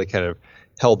Silver really kind of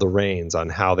held the reins on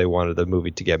how they wanted the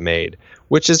movie to get made,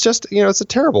 which is just, it's a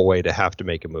terrible way to have to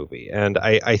make a movie. And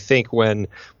I think when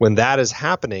that is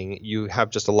happening, you have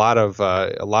just a lot of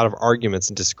arguments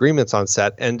and disagreements on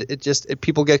set, and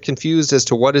people get confused as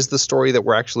to what is the story that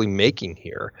we're actually making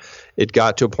here. It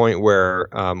got to a point where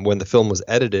when the film was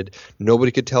edited,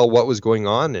 nobody could tell what was going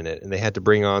on in it, and they had to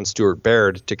bring on Stuart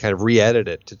Baird to kind of re-edit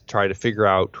it to try to figure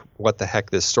out what the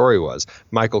heck this story was.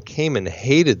 Michael Kamen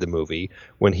hated the movie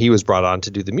when he was brought on to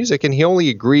do the music, and he only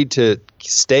agreed to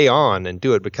stay on and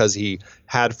do it because he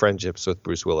had friendships with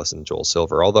Bruce Willis and Joel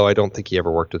Silver, although I don't think he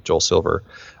ever worked with Joel Silver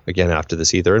again after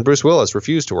this either. And Bruce Willis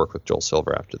refused to work with Joel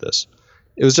Silver after this.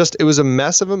 It was a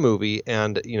mess of a movie,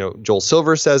 and Joel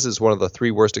Silver says it's one of the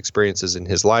 3 worst experiences in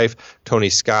his life. Tony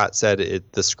Scott said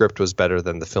the script was better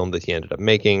than the film that he ended up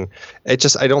making. I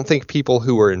don't think people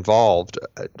who were involved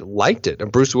liked it.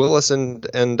 And Bruce Willis and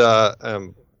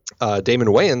Damon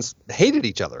Wayans hated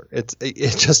each other. It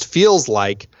just feels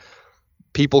like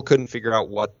people couldn't figure out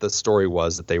what the story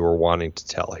was that they were wanting to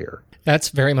tell here. That's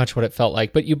very much what it felt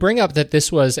like. But you bring up that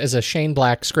this was, as a Shane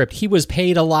Black script, he was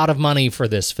paid a lot of money for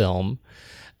this film.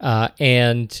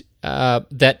 And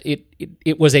that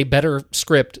it was a better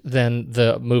script than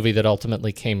the movie that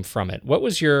ultimately came from it. What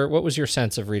was your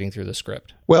sense of reading through the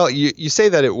script? Well, you say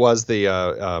that it was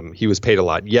he was paid a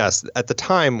lot. Yes, at the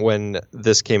time when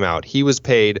this came out, he was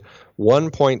paid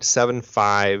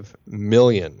 $1.75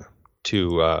 million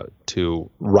to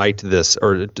write this,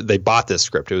 or they bought this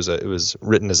script. It was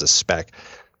written as a spec.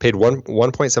 Paid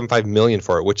 $1.75 million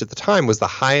for it, which at the time was the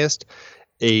highest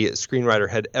a screenwriter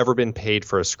had ever been paid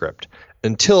for a script,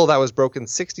 until that was broken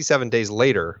 67 days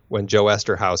later when Joe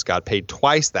Esterhaus got paid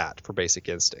twice that for Basic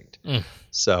Instinct.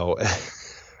 So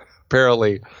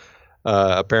apparently,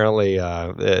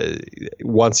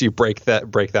 once you break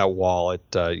that wall,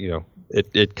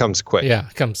 it comes quick. Yeah,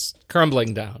 it comes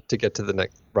crumbling down to get to the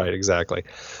next. Right, exactly.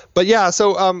 But yeah,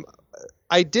 so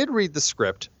I did read the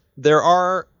script.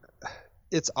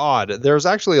 It's odd. There's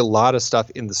actually a lot of stuff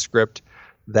in the script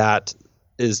that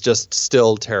is just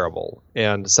still terrible.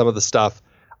 And some of the stuff,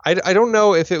 I don't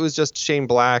know if it was just Shane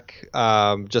Black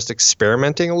just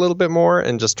experimenting a little bit more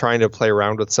and just trying to play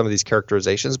around with some of these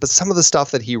characterizations, but some of the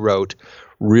stuff that he wrote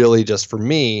really just, for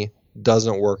me,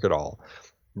 doesn't work at all.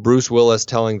 Bruce Willis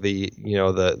telling the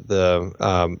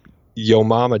yo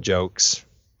mama jokes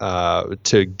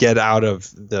to get out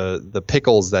of the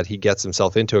pickles that he gets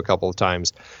himself into a couple of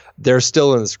times, they're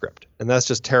still in the script, and that's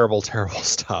just terrible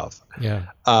stuff. Yeah.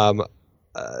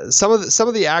 Some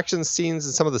of the action scenes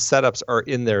and some of the setups are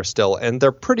in there still, and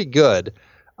they're pretty good.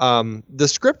 The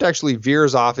script actually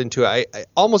veers off into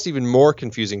almost even more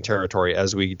confusing territory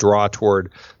as we draw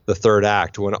toward the third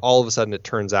act, when all of a sudden it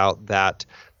turns out that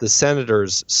the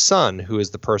senator's son, who is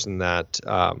the person that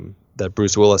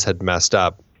Bruce Willis had messed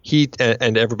up,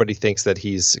 and everybody thinks that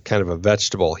he's kind of a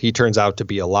vegetable. He turns out to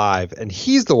be alive, and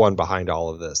he's the one behind all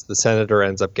of this. The senator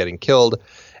ends up getting killed,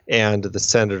 and the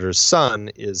senator's son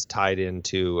is tied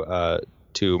into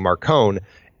to Marcone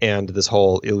and this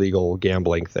whole illegal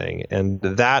gambling thing. And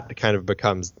that kind of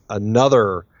becomes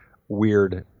another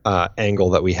weird angle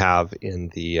that we have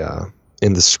in the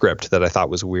script that I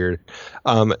thought was weird.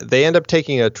 They end up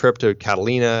taking a trip to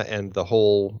Catalina, and the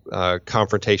whole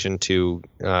confrontation to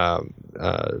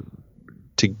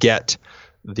get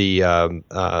the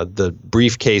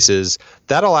briefcases,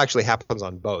 that all actually happens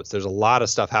on boats. There's a lot of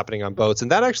stuff happening on boats,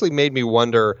 and that actually made me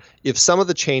wonder if some of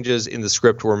the changes in the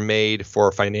script were made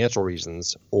for financial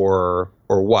reasons or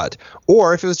what,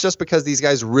 or if it was just because these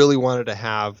guys really wanted to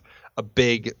have a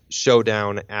big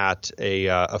showdown at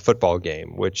a football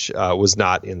game, which was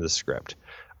not in the script.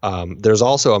 There's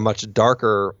also a much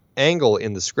darker angle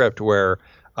in the script where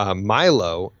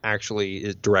Milo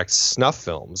actually directs snuff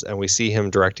films, and we see him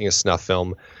directing a snuff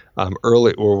film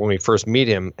early, or when we first meet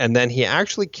him, and then he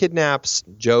actually kidnaps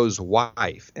Joe's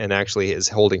wife and actually is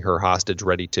holding her hostage,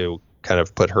 ready to kind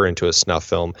of put her into a snuff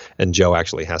film, and Joe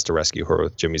actually has to rescue her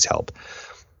with Jimmy's help.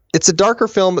 It's a darker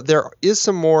film. There is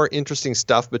some more interesting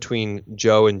stuff between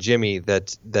Joe and Jimmy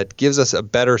that gives us a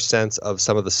better sense of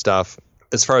some of the stuff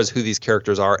as far as who these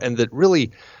characters are, and that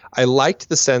really, I liked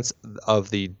the sense of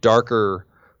the darker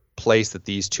place that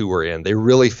these two were in. They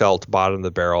really felt bottom of the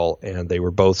barrel, and they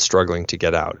were both struggling to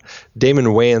get out. Damon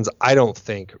Wayans, I don't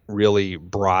think, really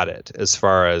brought it as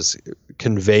far as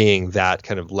conveying that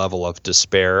kind of level of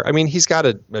despair. I mean, he's got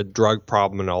a drug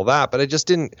problem and all that, but I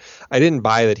didn't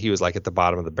buy that he was like at the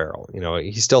bottom of the barrel. You know,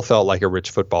 he still felt like a rich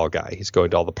football guy. He's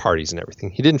going to all the parties and everything.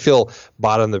 He didn't feel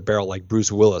bottom of the barrel like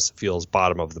Bruce Willis feels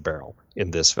bottom of the barrel in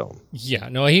this film. Yeah,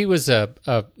 no, he was a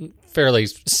fairly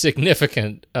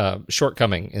significant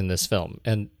shortcoming in this film,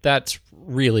 and that's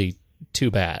really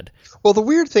too bad. Well, the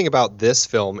weird thing about this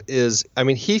film is, I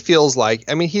mean, he feels like,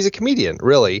 I mean, he's a comedian,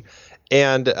 really,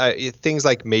 and things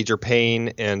like Major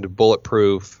Payne and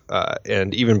Bulletproof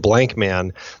and even Blank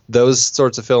Man, those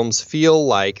sorts of films feel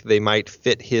like they might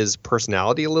fit his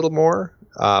personality a little more.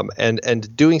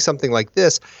 And doing something like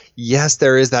this, yes,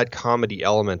 there is that comedy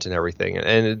element and everything.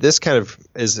 And this kind of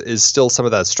is still some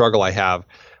of that struggle I have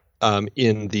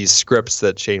in these scripts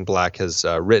that Shane Black has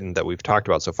written that we've talked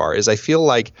about so far, is I feel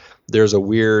like there's a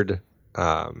weird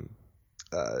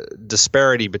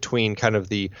disparity between kind of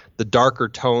the darker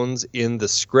tones in the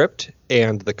script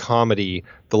and the comedy,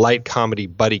 the light comedy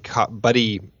buddy,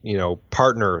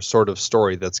 partner sort of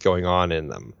story that's going on in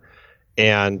them.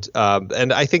 And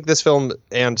I think this film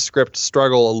and script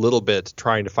struggle a little bit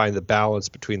trying to find the balance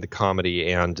between the comedy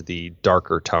and the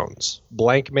darker tones.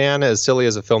 Blank Man, as silly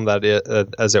as a film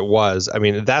as it was, I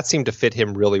mean, that seemed to fit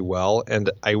him really well.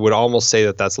 And I would almost say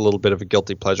that that's a little bit of a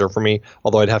guilty pleasure for me,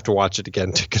 although I'd have to watch it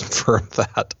again to confirm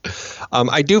that.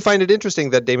 I do find it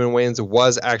interesting that Damon Wayans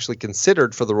was actually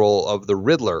considered for the role of the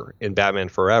Riddler in Batman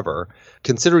Forever.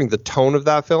 Considering the tone of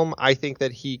that film, I think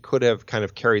that he could have kind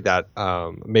of carried that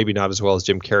maybe not as as well as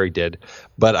Jim Carrey did.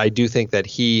 But I do think that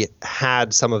he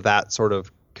had some of that sort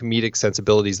of comedic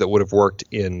sensibilities that would have worked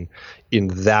in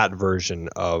that version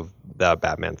of the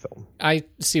Batman film. I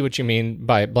see what you mean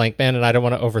by Blank Man, and I don't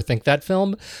want to overthink that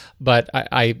film, but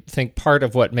I think part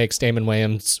of what makes Damon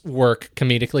Wayans work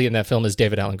comedically in that film is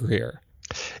David Alan Grier.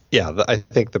 Yeah, I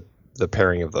think the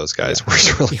pairing of those guys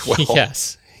works really well.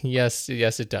 Yes,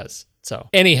 it does. So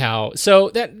anyhow,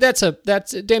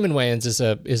 that's Damon Wayans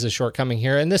is a shortcoming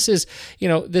here, and this is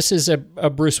a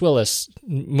Bruce Willis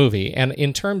movie, and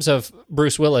in terms of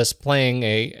Bruce Willis playing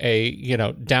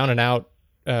a down and out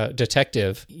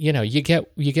detective, you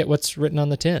get what's written on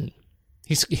the tin.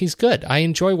 He's good. I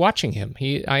enjoy watching him.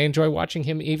 I enjoy watching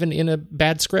him even in a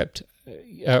bad script,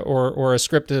 or a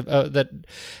script that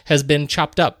has been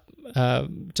chopped up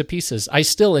to pieces. I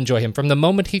still enjoy him from the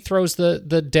moment he throws the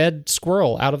dead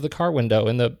squirrel out of the car window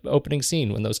in the opening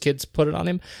scene when those kids put it on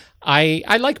him.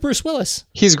 I like Bruce Willis.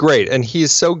 He's great, and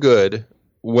he's so good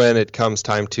when it comes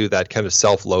time to that kind of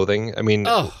self-loathing. I mean,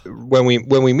 when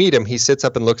we meet him, he sits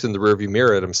up and looks in the rearview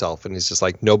mirror at himself, and he's just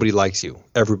like, nobody likes you.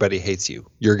 Everybody hates you.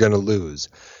 You're going to lose.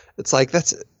 It's like,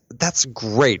 that's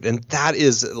great. And that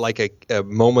is like a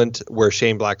moment where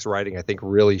Shane Black's writing, I think,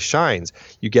 really shines.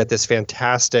 You get this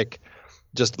fantastic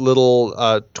just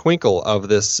little twinkle of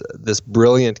this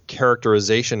brilliant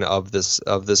characterization of this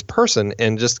person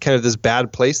and just kind of this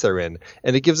bad place they're in.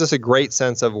 And it gives us a great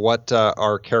sense of what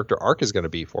our character arc is going to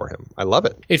be for him. I love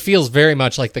it. It feels very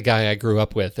much like the guy I grew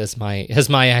up with as my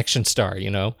action star,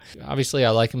 Obviously,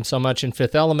 I like him so much in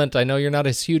Fifth Element. I know you're not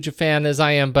as huge a fan as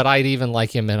I am, but I'd even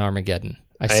like him in Armageddon.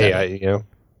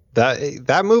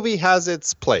 That movie has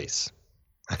its place.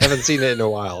 I haven't seen it in a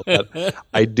while, but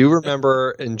I do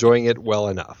remember enjoying it well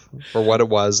enough. For what it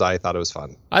was, I thought it was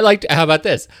fun. How about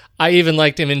this? I even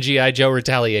liked him in G.I. Joe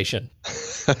Retaliation.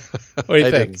 What do you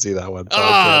think? I didn't see that one.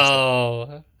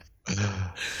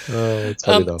 It's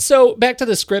funny though. So back to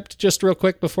the script, just real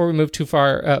quick before we move too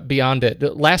far beyond it.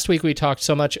 Last week we talked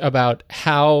so much about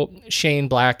how Shane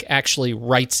Black actually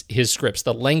writes his scripts,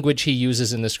 the language he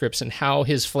uses in the scripts, and how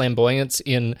his flamboyance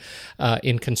in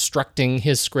constructing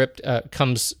his script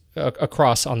comes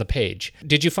across on the page.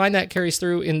 Did you find that carries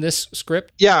through in this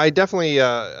script? Yeah, I definitely.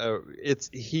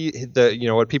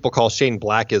 What people call Shane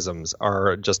Blackisms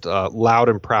are just loud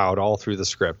and proud all through the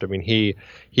script. I mean, he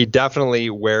definitely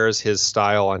wears his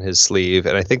style on his sleeve,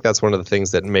 and I think that's one of the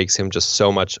things that makes him just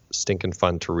so much stinking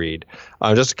fun to read.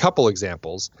 Just a couple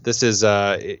examples. This is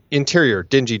interior,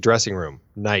 dingy dressing room,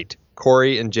 night.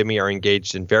 Corey and Jimmy are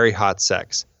engaged in very hot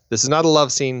sex. This is not a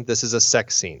love scene. This is a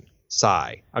sex scene.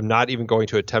 Sigh. I'm not even going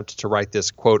to attempt to write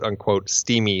this quote-unquote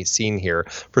steamy scene here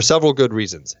for several good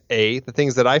reasons. A, the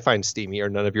things that I find steamy are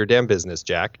none of your damn business,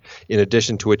 Jack. In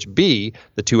addition to which, B,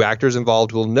 the two actors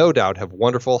involved will no doubt have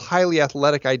wonderful, highly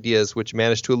athletic ideas which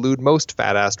manage to elude most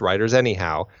fat-assed writers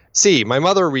anyhow. C, my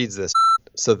mother reads this,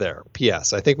 so there.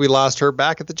 P.S. I think we lost her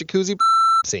back at the jacuzzi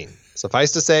scene.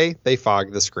 Suffice to say, they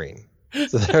fogged the screen.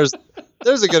 So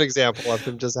there's a good example of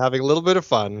him just having a little bit of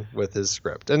fun with his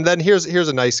script. And then here's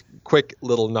a nice quick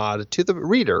little nod to the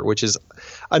reader, which is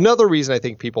another reason I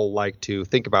think people like to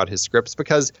think about his scripts,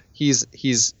 because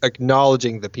he's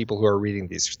acknowledging the people who are reading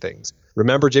these things.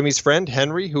 Remember Jimmy's friend,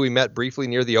 Henry, who we met briefly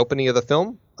near the opening of the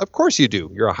film? Of course you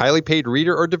do. You're a highly paid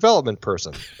reader or development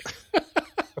person.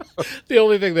 The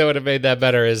only thing that would have made that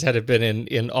better is had it been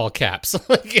in all caps.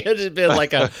 It had been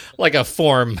like a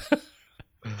form.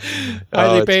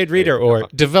 Highly paid reader or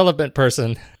development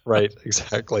person. Right,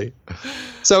 exactly.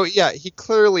 So yeah, he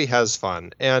clearly has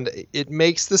fun, and it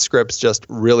makes the scripts just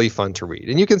really fun to read.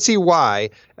 And you can see why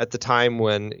at the time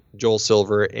when Joel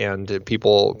Silver and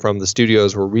people from the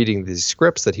studios were reading these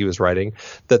scripts that he was writing,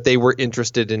 that they were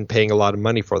interested in paying a lot of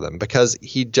money for them, because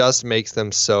he just makes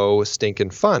them so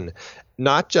stinking fun.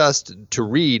 Not just to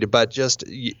read, but just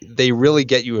they really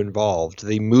get you involved.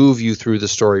 They move you through the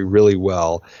story really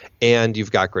well, and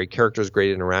you've got great characters,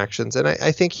 great interactions, and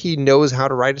I think he knows how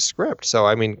to write a script. So,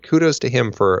 I mean, kudos to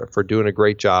him for doing a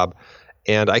great job,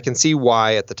 and I can see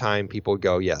why at the time people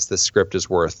go, yes, this script is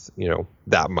worth,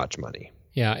 that much money.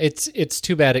 Yeah, it's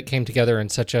too bad it came together in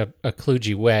such a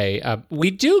kludgy way.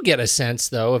 We do get a sense,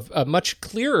 though, of a much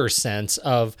clearer sense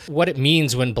of what it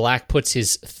means when Black puts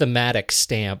his thematic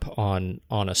stamp on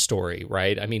a story,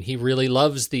 right? I mean, he really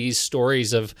loves these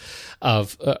stories of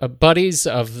buddies,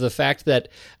 of the fact that,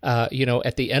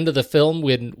 at the end of the film,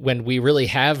 when we really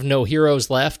have no heroes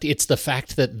left, it's the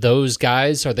fact that those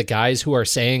guys are the guys who are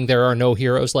saying there are no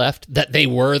heroes left, that they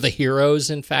were the heroes,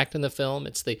 in fact, in the film.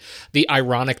 It's the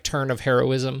ironic turn of heroism,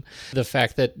 the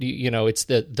fact that it's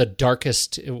the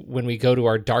darkest, when we go to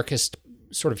our darkest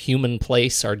sort of human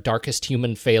place, our darkest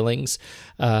human failings,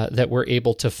 that we're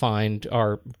able to find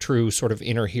our true sort of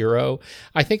inner hero.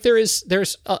 I think there's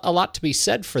a lot to be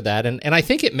said for that, and I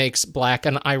think it makes Black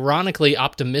an ironically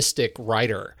optimistic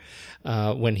writer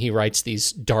when he writes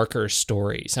these darker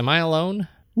stories. Am I alone?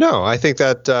 No, I think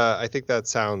that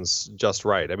sounds just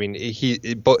right. I mean,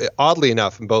 oddly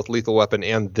enough, in both Lethal Weapon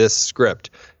and this script,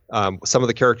 some of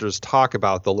the characters talk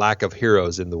about the lack of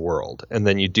heroes in the world, and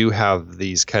then you do have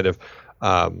these kind of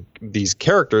these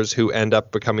characters who end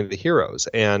up becoming the heroes.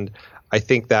 And I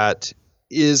think that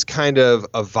is kind of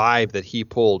a vibe that he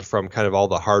pulled from kind of all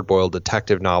the hard-boiled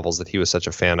detective novels that he was such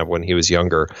a fan of when he was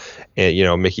younger,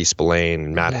 and Mickey Spillane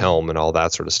and Matt Helm and all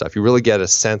that sort of stuff. You really get a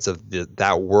sense of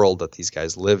that world that these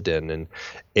guys lived in,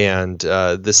 and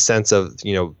this sense of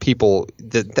people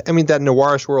that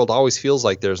noirish world always feels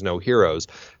like there's no heroes.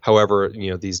 However,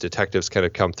 these detectives kind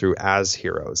of come through as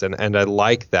heroes, and I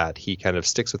like that he kind of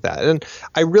sticks with that. And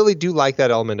I really do like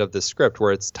that element of the script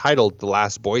where it's titled The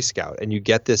Last Boy Scout, and you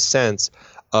get this sense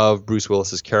of Bruce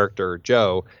Willis's character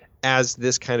Joe as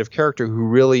this kind of character who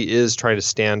really is trying to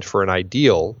stand for an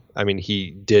ideal. I mean,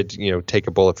 he did take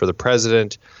a bullet for the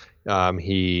president.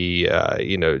 He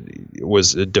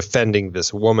was defending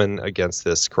this woman against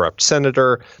this corrupt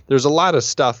senator. There's a lot of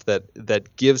stuff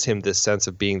that gives him this sense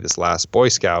of being this last Boy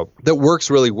Scout that works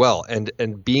really well. And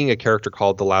being a character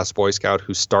called the Last Boy Scout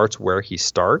who starts where he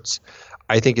starts,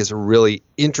 I think is a really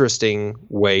interesting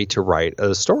way to write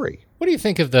a story. What do you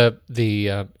think of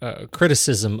the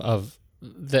criticism of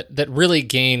that really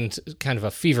gained kind of a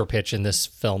fever pitch in this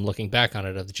film, looking back on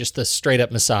it, of just the straight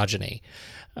up misogyny?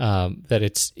 That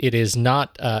it's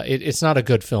not a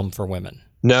good film for women.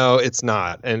 No, it's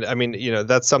not. And I mean,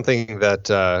 that's something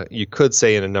that you could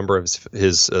say in a number of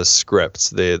his scripts,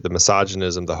 the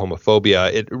misogynism, the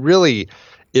homophobia. It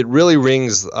really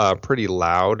rings pretty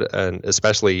loud, and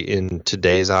especially in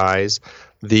today's eyes.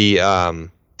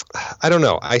 I don't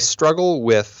know. I struggle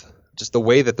with just the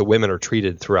way that the women are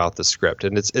treated throughout the script,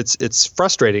 and it's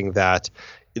frustrating that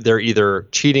they're either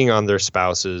cheating on their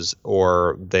spouses,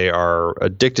 or they are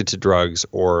addicted to drugs,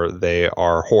 or they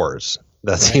are whores.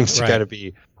 That seems to kind of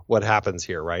be what happens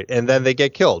here, right? And then they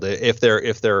get killed if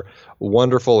they're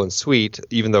wonderful and sweet.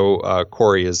 Even though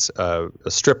Corey is a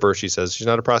stripper, she says she's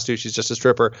not a prostitute; she's just a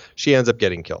stripper. She ends up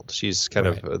getting killed. She's kind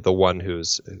of the one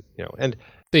who's and.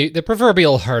 The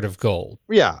proverbial heart of gold.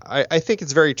 Yeah, I think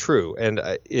it's very true. And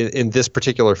in this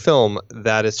particular film,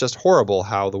 that it's just horrible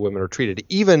how the women are treated.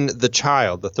 Even the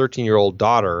child, the 13-year-old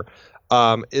daughter,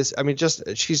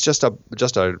 she's just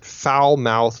a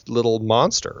foul-mouthed little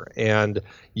monster. And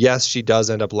yes, she does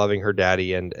end up loving her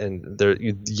daddy. And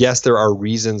there are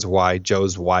reasons why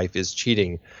Joe's wife is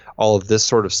cheating. All of this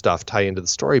sort of stuff tie into the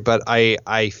story, but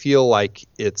I feel like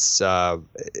it's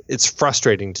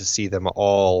frustrating to see them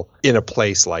all in a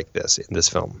place like this in this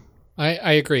film.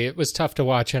 I agree. It was tough to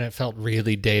watch, and it felt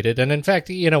really dated. And in fact,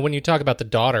 when you talk about the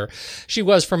daughter, she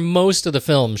was, for most of the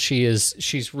film,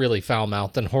 she's really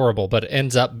foul-mouthed and horrible, but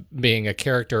ends up being a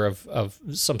character of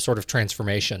some sort of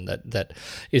transformation that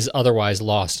is otherwise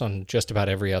lost on just about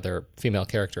every other female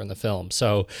character in the film.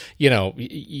 So,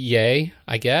 yay,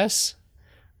 I guess.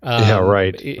 Yeah,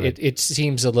 right. It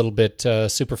seems a little bit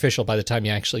superficial by the time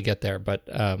you actually get there, but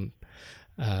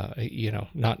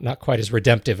not quite as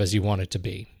redemptive as you want it to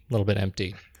be. A little bit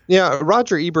empty. Yeah,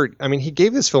 Roger Ebert, he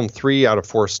gave this film 3 out of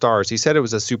 4 stars. He said it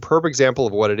was a superb example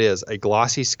of what it is: a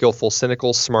glossy, skillful,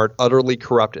 cynical, smart, utterly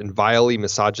corrupt, and vilely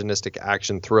misogynistic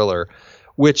action thriller.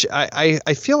 Which I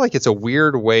feel like it's a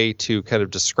weird way to kind of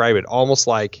describe it, almost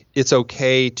like it's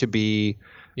okay to be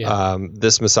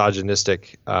this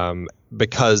misogynistic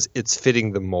because it's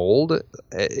fitting the mold,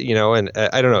 and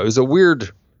I don't know. It was a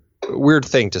weird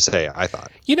thing to say, I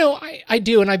thought. I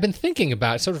do, and I've been thinking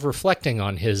about, sort of reflecting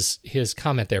on his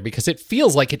comment there, because it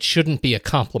feels like it shouldn't be a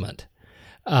compliment.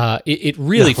 It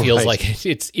really feels like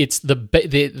it's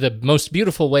the most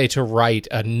beautiful way to write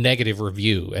a negative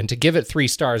review, and to give it 3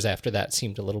 stars after that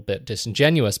seemed a little bit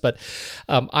disingenuous. But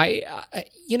I'm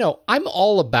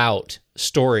all about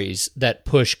stories that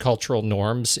push cultural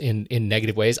norms in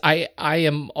negative ways. I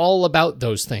am all about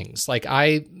those things. Like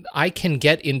I can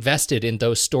get invested in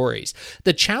those stories.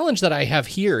 The challenge that I have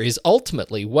here is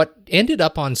ultimately what ended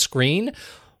up on screen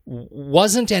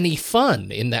wasn't any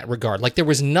fun in that regard. Like, there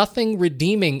was nothing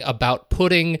redeeming about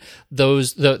putting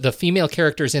the female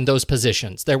characters in those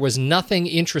positions. There was nothing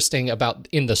interesting about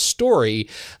in the story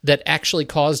that actually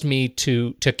caused me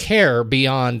to care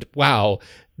beyond, wow,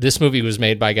 this movie was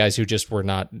made by guys who just were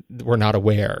not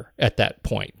aware at that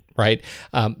point, right?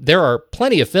 There are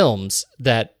plenty of films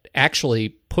that actually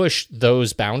push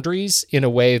those boundaries in a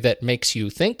way that makes you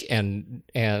think and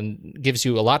gives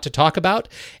you a lot to talk about.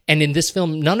 And in this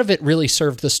film, none of it really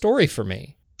served the story for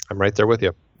me. I'm right there with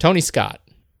you. Tony Scott.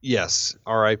 Yes,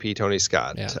 R.I.P. Tony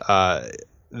Scott. Yeah.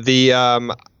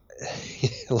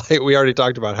 Like we already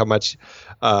talked about how much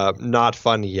not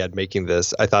fun he had making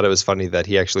this. I thought it was funny that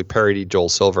he actually parodied Joel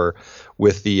Silver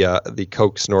with the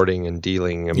coke snorting and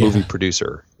dealing movie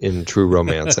producer in True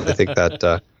Romance. And I think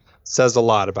that says a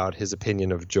lot about his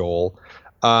opinion of Joel.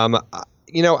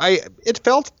 It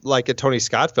felt like a Tony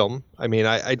Scott film. I mean,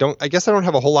 I guess I don't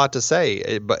have a whole lot to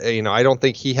say, but I don't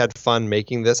think he had fun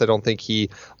making this. I don't think he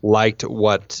liked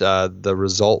what the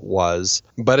result was,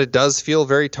 but it does feel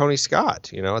very Tony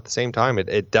Scott. At the same time,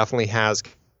 it definitely has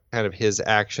kind of his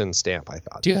action stamp, I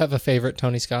thought. Do you have a favorite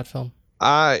Tony Scott film?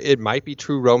 It might be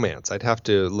True Romance. I'd have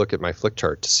to look at my flick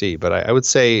chart to see, but I would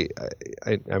say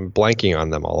I'm blanking on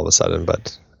them all of a sudden,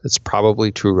 but it's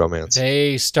probably True Romance.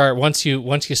 They start once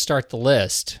you start the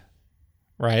list,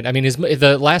 right? I mean,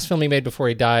 the last film he made before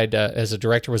he died as a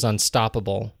director was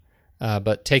Unstoppable,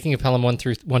 but Taking of Pelham 1,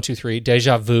 2, 3,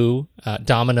 Deja Vu,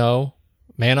 Domino,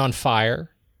 Man on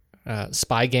Fire,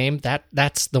 Spy Game.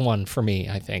 That's the one for me,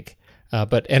 I think.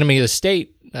 But Enemy of the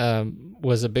State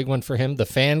was a big one for him. The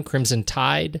Fan, Crimson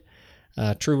Tide,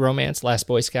 True Romance, Last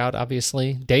Boy Scout,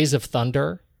 obviously, Days of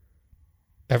Thunder,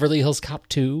 Beverly Hills Cop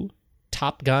 2.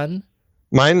 Top Gun?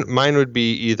 Mine would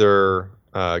be either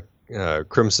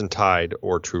Crimson Tide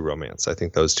or True Romance. I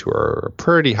think those two are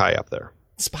pretty high up there.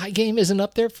 Spy Game isn't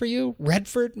up there for you?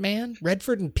 Redford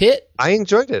and Pitt? I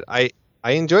enjoyed it. I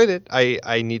enjoyed it.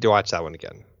 I need to watch that one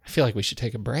again. I feel like we should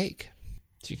take a break.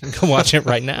 So you can go watch it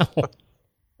right now.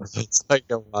 So I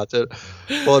can watch it.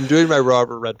 Well, I'm doing my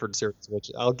Robert Redford series,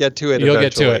 which I'll get to it. You'll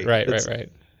eventually. Get to it. Right.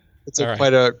 It's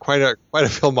quite a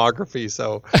filmography,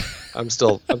 so I'm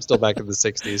still back in the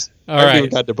 60s. I haven't even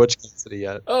got to Butch Cassidy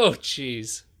yet. Oh,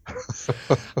 jeez.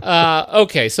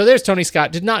 Okay, so there's Tony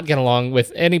Scott. Did not get along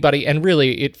with anybody, and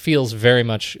really, it feels very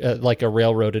much like a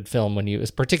railroaded film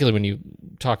particularly when you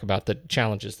talk about the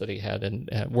challenges that he had in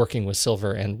working with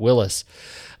Silver and Willis.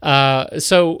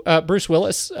 So Bruce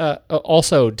Willis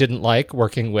also didn't like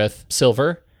working with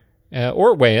Silver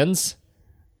or Wayans.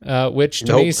 Which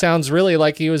to me sounds really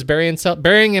like he was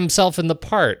burying himself in the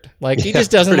part. Like he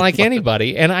just doesn't like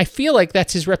anybody. And I feel like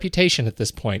that's his reputation at this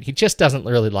point. He just doesn't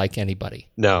really like anybody.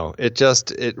 No,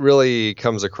 it really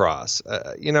comes across.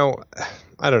 I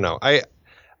don't know.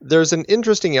 There's an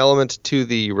interesting element to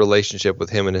the relationship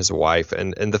with him and his wife,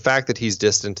 and the fact that he's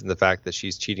distant and the fact that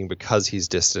she's cheating because he's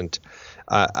distant.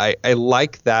 I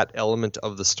like that element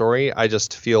of the story. I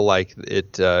just feel like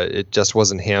it just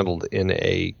wasn't handled in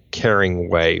a caring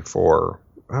way for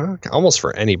almost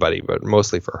for anybody, but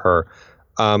mostly for her.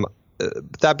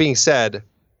 That being said,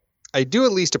 I do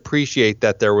at least appreciate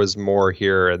that there was more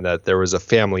here and that there was a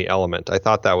family element. I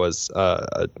thought that was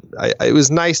it was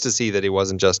nice to see that he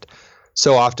wasn't just.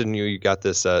 So often you got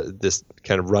this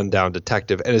kind of rundown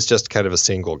detective, and it's just kind of a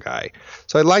single guy.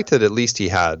 So I liked that at least he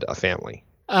had a family.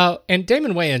 And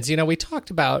Damon Wayans, we talked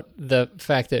about the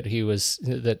fact that he was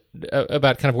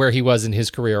about kind of where he was in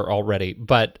his career already,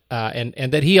 but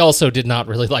and that he also did not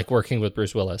really like working with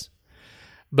Bruce Willis.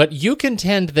 But you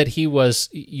contend that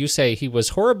you say he was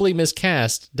horribly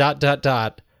miscast. ...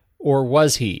 Or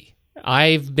was he?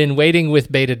 I've been waiting with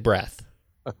bated breath.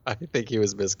 I think he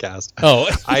was miscast. Oh,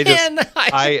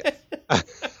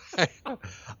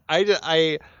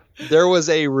 there was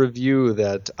a review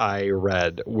that I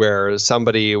read where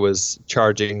somebody was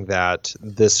charging that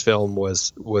this film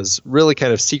was really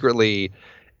kind of secretly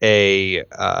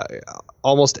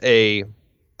almost I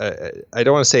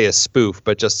don't want to say a spoof,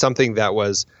 but just something that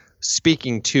was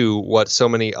speaking to what so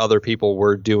many other people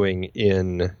were doing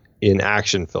in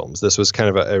action films. This was kind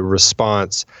of a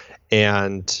response,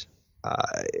 and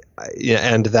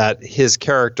that his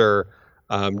character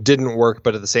didn't work,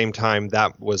 but at the same time,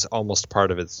 that was almost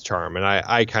part of its charm. And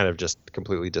I kind of just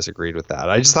completely disagreed with that.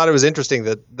 I just thought it was interesting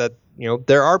that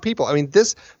there are people. I mean,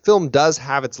 this film does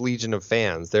have its legion of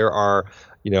fans. There are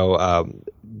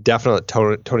definite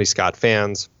Tony Scott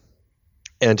fans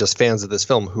and just fans of this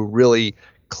film who really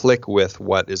click with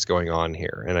what is going on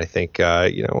here. And I think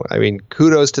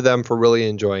kudos to them for really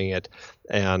enjoying it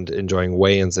and enjoying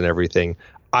Wayans and everything.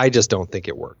 I just don't think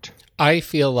it worked. I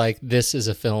feel like this is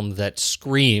a film that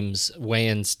screams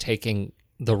Wayans taking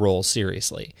the role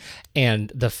seriously.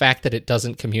 And the fact that it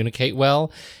doesn't communicate well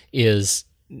is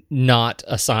not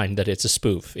a sign that it's a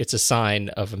spoof. It's a sign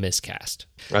of a miscast.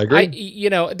 I agree.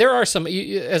 There are some,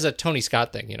 as a Tony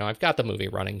Scott thing, I've got the movie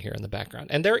running here in the background,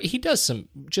 and he does some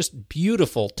just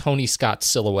beautiful Tony Scott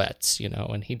silhouettes,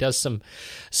 and he does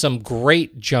some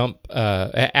great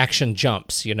action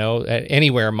jumps,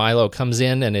 anywhere Milo comes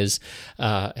in and is,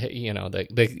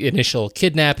 the initial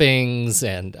kidnappings,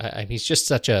 and he's just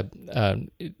such a,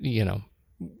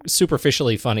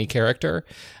 superficially funny character.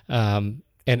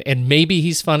 And maybe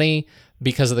he's funny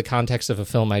because of the context of a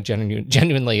film I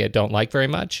genuinely don't like very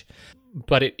much.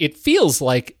 But it feels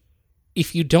like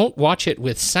if you don't watch it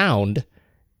with sound,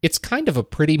 it's kind of a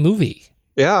pretty movie.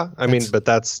 Yeah, but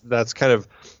that's kind of,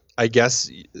 I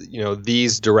guess,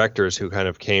 these directors who kind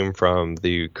of came from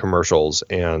the commercials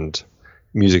and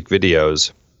music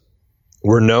videos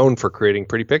were known for creating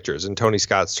pretty pictures. And Tony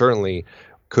Scott certainly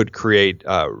could create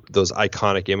those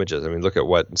iconic images. Look at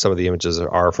what some of the images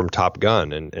are from Top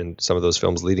Gun and some of those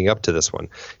films leading up to this one.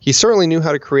 He certainly knew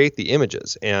how to create the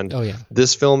images, and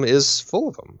this film is full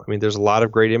of them. There's a lot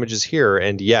of great images here,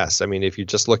 and yes, if you're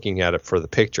just looking at it for the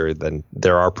picture, then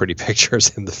there are pretty pictures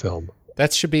in the film.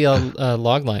 That should be a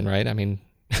log line, right?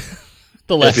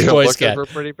 The Last Boy Scout,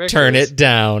 turn it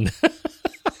down.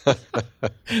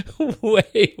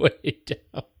 way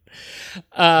down.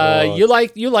 You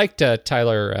liked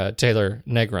Taylor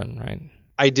Negron, right?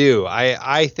 I do.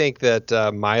 I think that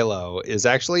Milo is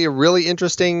actually a really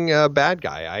interesting bad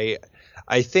guy.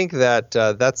 I think that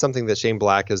that's something that Shane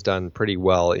Black has done pretty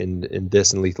well in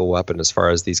this and Lethal Weapon as far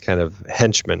as these kind of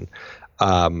henchmen.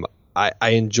 I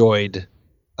enjoyed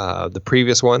the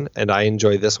previous one, and I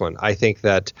enjoy this one. I think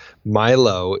that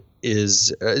Milo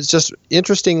is just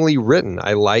interestingly written.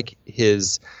 I like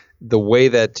the way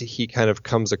that he kind of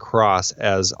comes across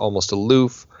as almost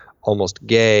aloof, almost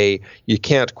gay. You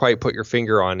can't quite put your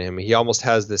finger on him. He almost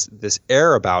has this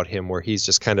air about him where he's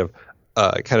just kind of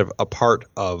a part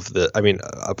of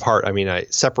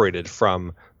separated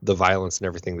from the violence and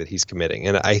everything that he's committing.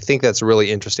 And I think that's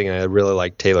really interesting. And I really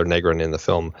like Taylor Negron in the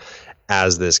film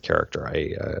as this character.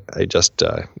 I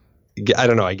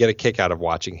don't know. I get a kick out of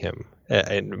watching him.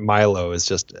 And Milo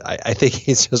is I think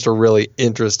he's just a really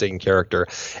interesting character.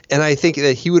 And I think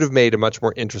that he would have made a much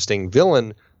more interesting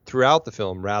villain throughout the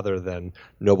film rather than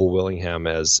Noble Willingham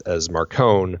as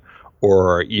Marcone,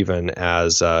 or even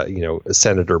as,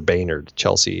 Senator Baynard,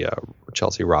 Chelsea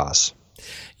Ross.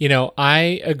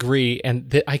 I agree.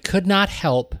 And I could not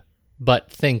help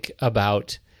but think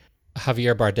about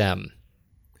Javier Bardem.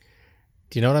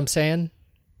 Do you know what I'm saying?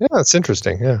 Yeah, it's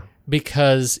interesting. Yeah.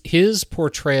 Because his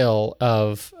portrayal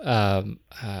of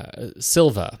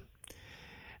Silva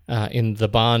in the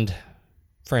Bond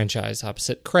franchise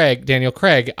opposite Daniel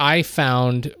Craig, I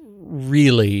found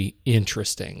really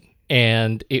interesting.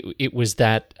 And it was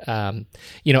that,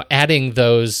 adding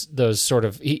those sort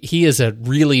of, he is a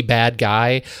really bad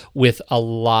guy with a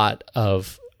lot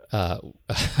of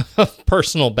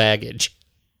personal baggage.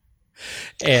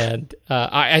 And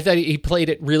I thought he played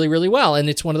it really, really well. And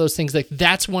it's one of those things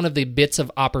that's one of the bits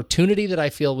of opportunity that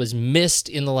I feel was missed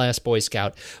in The Last Boy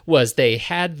Scout, was they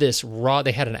had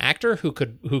an actor who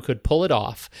could pull it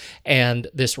off, and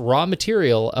this raw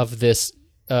material of this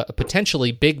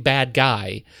potentially big bad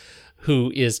guy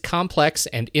who is complex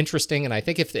and interesting. And I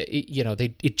think if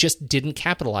it just didn't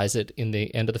capitalize it in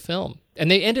the end of the film,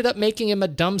 and they ended up making him a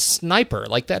dumb sniper.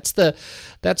 That's the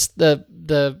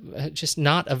just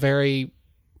not a very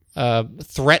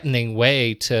threatening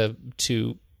way to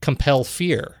compel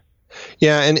fear.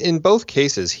 Yeah, and in both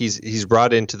cases, he's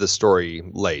brought into the story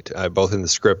late, both in the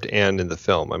script and in the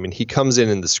film. He comes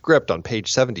in the script on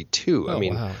page 72.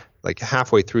 Wow. Like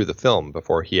halfway through the film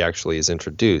before he actually is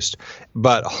introduced.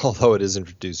 But although it is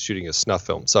introduced shooting a snuff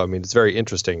film, so it's a very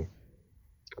interesting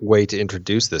way to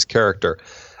introduce this character.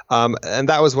 And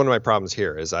that was one of my problems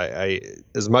here. Is I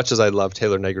as much as I love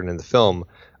Taylor Negron in the film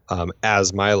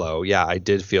as Milo, I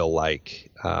did feel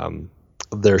like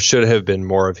there should have been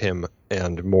more of him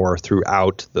and more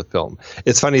throughout the film.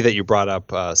 It's funny that you brought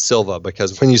up Silva,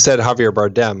 because when you said Javier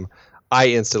Bardem, I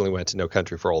instantly went to No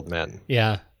Country for Old Men.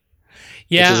 Yeah.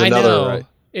 Yeah, I know.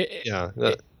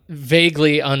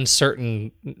 Vaguely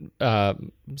uncertain,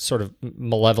 sort of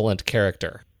malevolent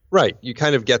character. Right. You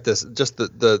kind of get this, just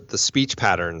the speech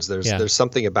patterns. There's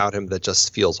something about him that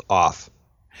just feels off.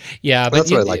 Yeah,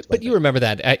 but you remember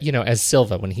that, as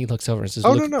Silva, when he looks over and says,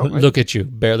 look at you,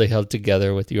 barely held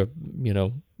together with your,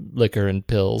 liquor and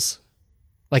pills.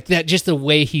 Like that, just the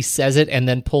way he says it and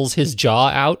then pulls his jaw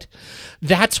out.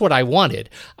 That's what I wanted.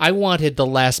 I wanted The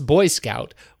Last Boy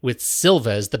Scout with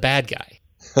Silva as the bad guy.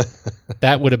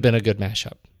 That would have been a good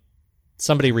mashup.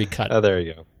 Somebody recut it. Oh, there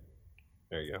you go.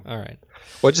 There you go. All right.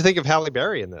 What'd you think of Halle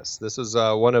Berry in this? This was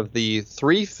one of the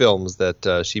 3 films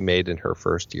that she made in her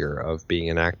first year of being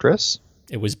an actress.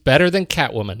 It was better than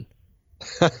Catwoman.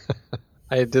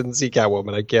 I didn't see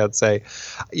Catwoman. I can't say.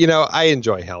 I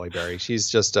enjoy Halle Berry. She's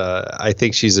just, I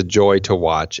think she's a joy to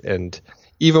watch. And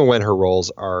even when her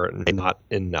roles are not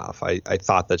enough, I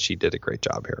thought that she did a great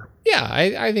job here. Yeah,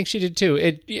 I think she did too.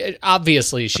 It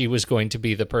obviously she was going to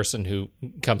be the person who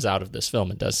comes out of this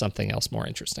film and does something else more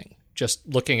interesting. Just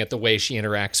looking at the way she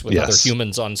interacts with other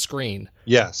humans on screen.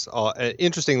 Yes.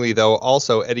 Interestingly, though,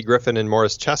 also Eddie Griffin and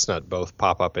Morris Chestnut both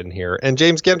pop up in here, and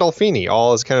James Gandolfini,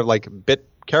 all as kind of like bit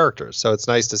characters. So it's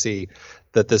nice to see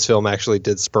that this film actually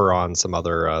did spur on some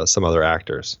other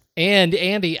actors. And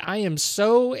Andy, I am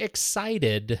so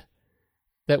excited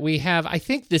that we have, I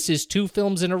think this is 2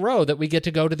 films in a row that we get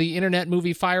to go to the Internet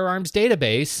Movie Firearms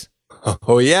Database.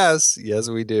 Oh, yes,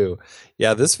 we do.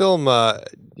 Yeah, this film,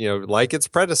 like its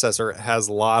predecessor, has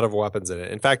a lot of weapons in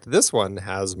it. In fact, this one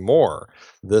has more.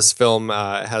 This film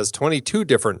has 22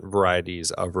 different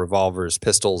varieties of revolvers,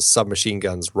 pistols, submachine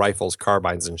guns, rifles,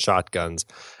 carbines, and shotguns,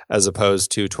 as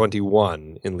opposed to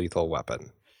 21 in Lethal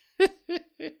Weapon.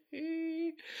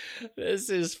 This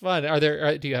is fun.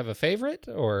 Do you have a favorite,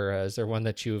 or is there one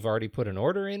that you've already put an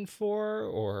order in for?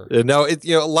 Or no,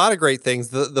 a lot of great things.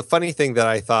 The funny thing that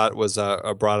I thought was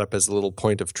brought up as a little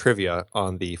point of trivia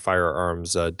on the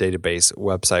firearms database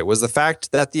website was the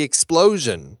fact that the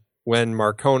explosion when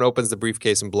Marcone opens the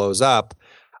briefcase and blows up,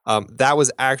 that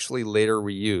was actually later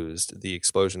reused, the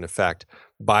explosion effect,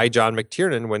 by John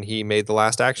McTiernan when he made The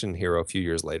Last Action Hero a few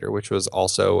years later, which was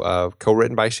also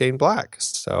co-written by Shane Black.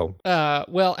 So,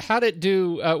 well, how'd it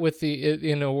do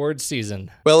in awards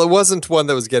season? Well, it wasn't one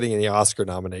that was getting any Oscar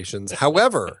nominations.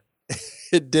 However,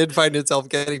 it did find itself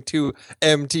getting 2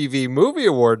 MTV Movie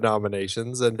Award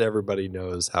nominations, and everybody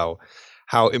knows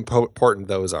how important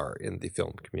those are in the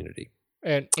film community.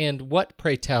 And what,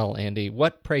 pray tell, Andy,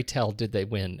 what, pray tell, did they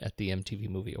win at the MTV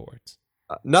Movie Awards?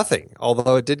 Nothing,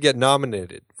 although it did get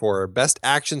nominated for Best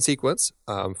Action Sequence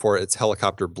for its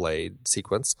helicopter blade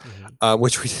sequence,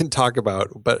 which we didn't talk about,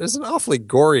 but it's an awfully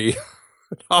gory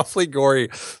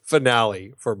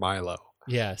finale for Milo.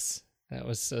 Yes, that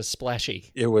was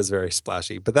splashy. It was very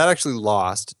splashy, but that actually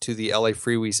lost to the LA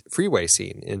freeway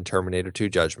scene in Terminator 2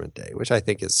 Judgment Day, which I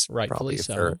think is rightfully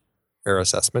probably a fair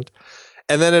assessment.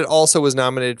 And then it also was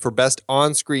nominated for Best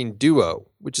On-Screen Duo,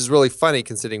 which is really funny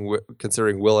considering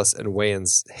Willis and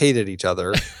Wayans hated each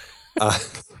other.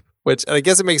 And I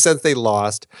guess it makes sense they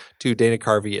lost to Dana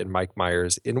Carvey and Mike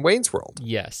Myers in Wayne's World.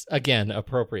 Yes, again,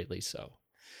 appropriately so.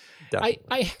 I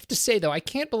have to say, though, I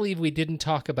can't believe we didn't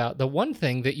talk about the one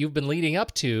thing that you've been leading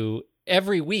up to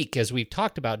every week as we've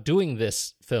talked about doing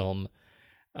this film,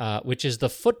 which is the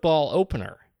football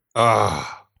opener.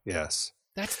 Yes.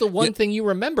 That's the one thing you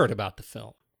remembered about the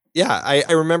film. Yeah,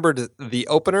 I remembered the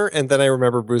opener, and then I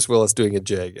remember Bruce Willis doing a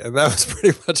jig, and that was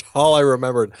pretty much all I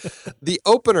remembered. The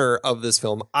opener of this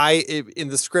film, in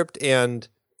the script and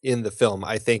in the film,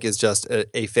 I think is just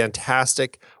a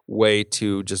fantastic way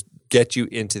to just get you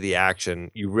into the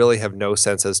action. You really have no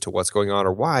sense as to what's going on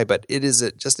or why, but it is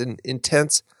just an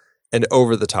intense and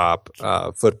over-the-top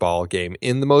football game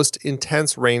in the most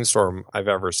intense rainstorm I've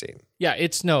ever seen. Yeah,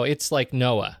 it's like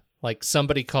Noah. Like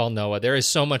somebody call Noah. There is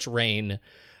so much rain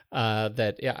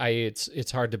that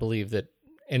it's hard to believe that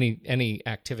any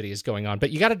activity is going on.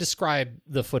 But you got to describe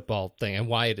the football thing and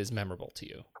why it is memorable to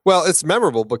you. Well, it's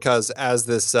memorable because as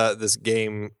this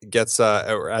game gets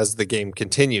or as the game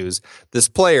continues, this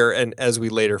player, and as we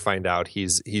later find out,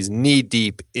 he's knee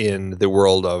deep in the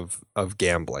world of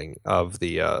gambling, of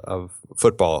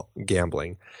football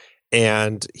gambling,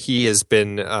 and he has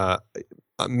been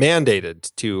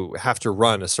mandated to have to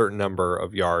run a certain number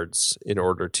of yards in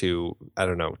order to,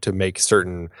 to make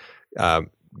certain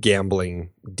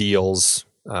gambling deals.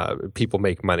 People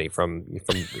make money from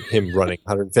him running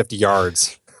 150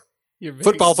 yards. You're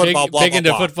football, blah, big blah, into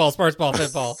blah. Football, sports ball,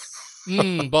 football.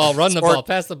 Ball, run the ball,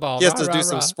 pass the ball. He has to do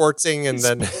some sportsing, and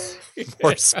then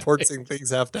more sportsing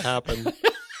things have to happen.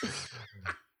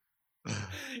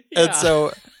 And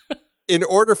so, in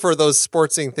order for those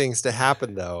sportsing things to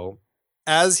happen, though,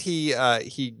 as he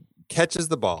catches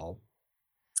the ball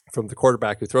from the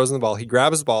quarterback who throws in the ball, he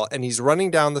grabs the ball and he's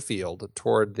running down the field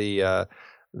toward the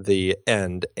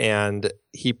end, and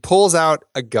he pulls out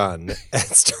a gun and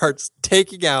starts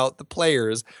taking out the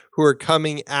players who are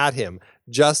coming at him,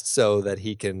 just so that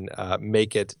he can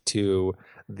make it to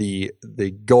the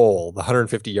goal, the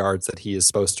 150 yards that he is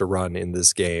supposed to run in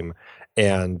this game,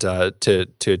 and to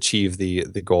achieve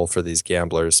the goal for these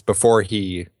gamblers before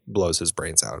he blows his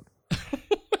brains out.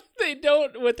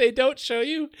 What they don't show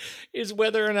you is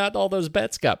whether or not all those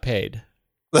bets got paid.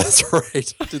 That's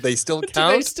right. Do they still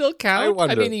count? Do they still count? I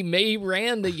wonder. mean, he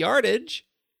ran the yardage.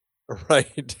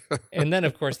 Right. And then,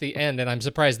 of course, the end. And I'm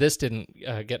surprised this didn't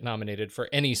get nominated for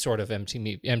any sort of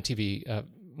MTV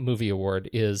movie award.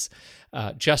 Is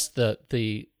just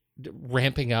the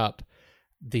ramping up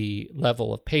the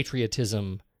level of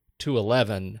patriotism to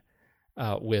 11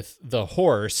 with the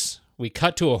horse. We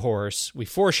cut to a horse. We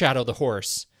foreshadow the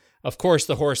horse. Of course,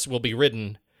 the horse will be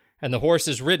ridden, and the horse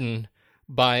is ridden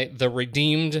by the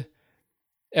redeemed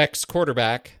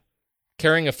ex-quarterback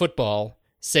carrying a football,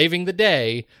 saving the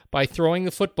day by throwing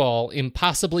the football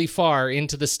impossibly far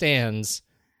into the stands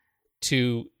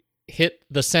to hit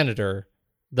the senator,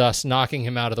 thus knocking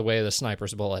him out of the way of the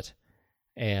sniper's bullet,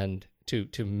 and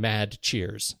to mad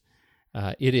cheers.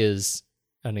 It is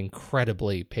an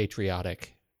incredibly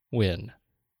patriotic win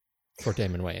for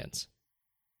Damon Wayans.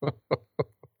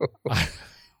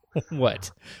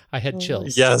 What? I had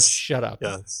chills. Yes. Shut up.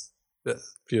 Yes.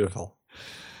 Beautiful.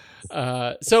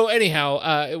 So anyhow,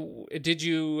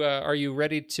 are you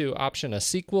ready to option a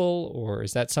sequel, or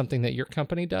is that something that your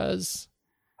company does?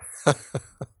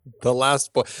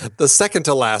 The second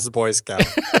to last Boy Scout.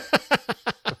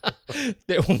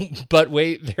 But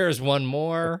wait, there's one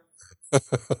more.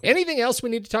 Anything else we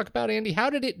need to talk about, Andy? How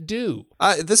did it do?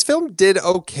 This film did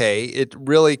okay. It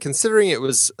really, considering it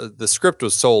was the script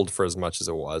was sold for as much as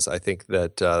it was, I think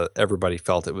that everybody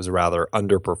felt it was rather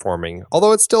underperforming,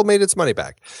 although it still made its money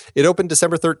back. It opened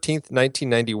December 13th,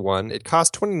 1991. It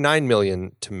cost $29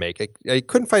 million to make. I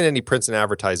couldn't find any prints and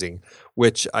advertising,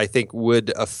 which I think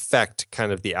would affect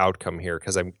kind of the outcome here,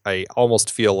 because I almost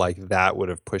feel like that would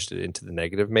have pushed it into the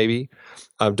negative maybe.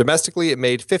 Domestically, it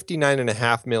made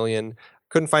 $59.5 million.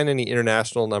 Couldn't find any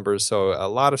international numbers, so a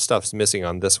lot of stuff's missing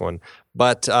on this one.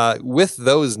 But with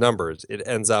those numbers, it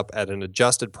ends up at an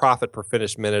adjusted profit per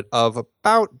finished minute of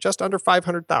about just under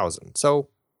 $500,000. So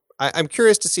I'm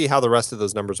curious to see how the rest of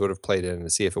those numbers would have played in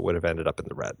and see if it would have ended up in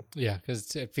the red. Yeah,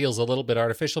 because it feels a little bit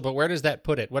artificial, but where does that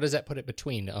put it? What does that put it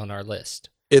between on our list?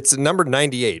 It's number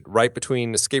 98, right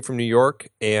between Escape from New York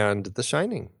and The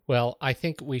Shining. Well, I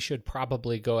think we should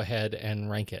probably go ahead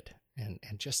and rank it and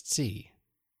just see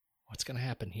what's going to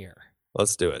happen here.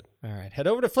 Let's do it. All right. Head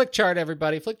over to Flickchart,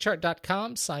 everybody.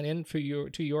 Flickchart.com. Sign in to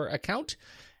your account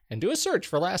and do a search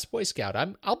for Last Boy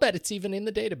Scout. I'll bet it's even in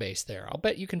the database there. I'll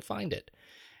bet you can find it.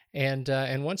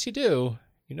 And once you do,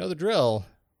 you know the drill.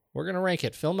 We're going to rank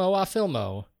it. Filmo a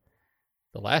filmo.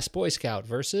 The Last Boy Scout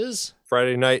versus...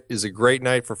 Friday night is a great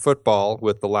night for football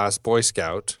with The Last Boy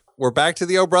Scout. We're back to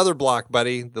the Oh Brother block,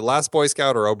 buddy. The Last Boy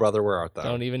Scout or Oh Brother, where art thou?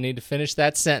 Don't even need to finish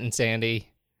that sentence, Andy.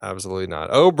 Absolutely not.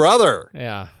 Oh Brother.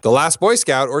 Yeah. The Last Boy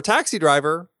Scout or Taxi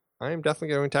Driver. I am definitely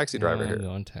going Taxi Driver here. I'm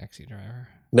going Taxi Driver.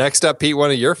 Next up, Pete,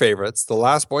 one of your favorites. The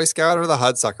Last Boy Scout or the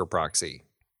Hudsucker Proxy?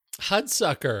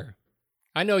 Hudsucker.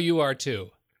 I know you are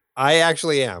too. I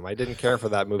actually am. I didn't care for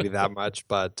that movie that much,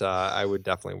 but I would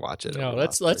definitely watch it. No,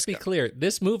 let's be clear.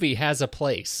 This movie has a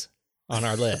place on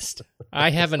our list.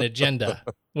 I have an agenda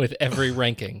with every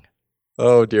ranking.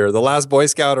 Oh dear. The Last Boy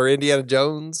Scout or Indiana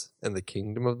Jones and the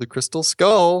Kingdom of the Crystal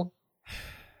Skull?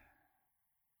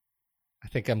 I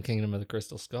think I'm Kingdom of the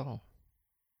Crystal Skull.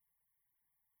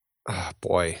 Oh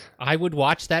boy. I would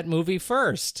watch that movie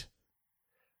first.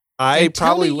 I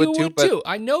probably would too, but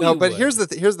I know no, you but would. here's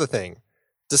the thing.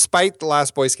 Despite The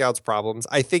Last Boy Scout's problems,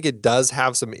 I think it does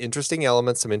have some interesting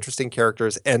elements, some interesting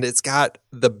characters, and it's got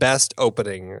the best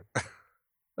opening.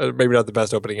 Maybe not the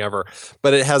best opening ever,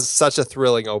 but it has such a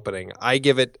thrilling opening. I'm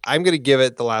going to give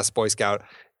it The Last Boy Scout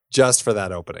just for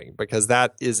that opening, because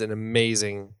that is an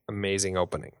amazing, amazing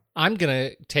opening. I'm going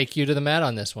to take you to the mat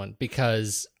on this one,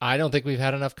 because I don't think we've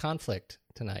had enough conflict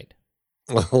tonight.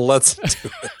 Well, let's do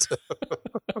it.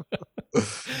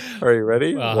 Are you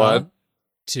ready? One,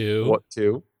 two,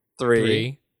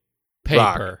 three. Paper.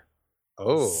 Rock.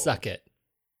 Oh. Suck it.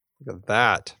 Look at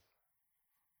that.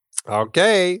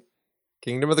 Okay.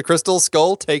 Kingdom of the Crystal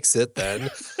Skull takes it then.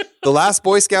 The Last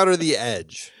Boy Scout or The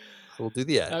Edge? We'll do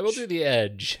The Edge. I will do The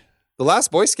Edge. The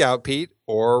Last Boy Scout, Pete,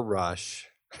 or Rush?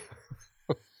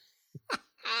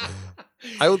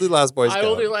 I will do Last Boy Scout. I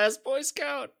will do Last Boy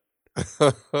Scout.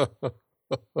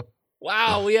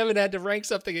 Wow, we haven't had to rank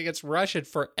something against Rush in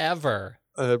forever.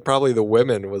 Probably The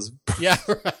Women was... Yeah,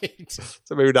 right.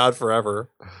 So maybe not forever.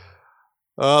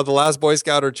 The Last Boy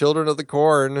Scout or Children of the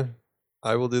Corn?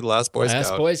 I will do The Last Boy Scout.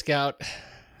 Last Boy Scout.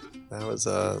 That was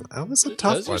a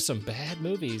tough Those one. are some bad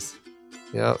movies.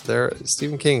 Yeah,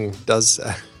 Stephen King does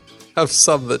have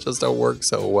some that just don't work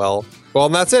so well. Well,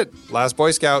 and that's it. Last Boy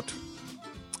Scout,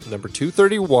 number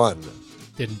 231.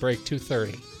 Didn't break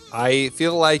 230. I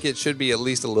feel like it should be at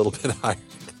least a little bit higher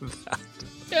than that.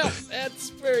 Yeah,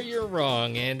 that's where you're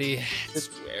wrong, Andy. That's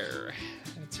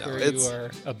where you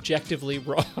are objectively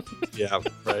wrong. Yeah,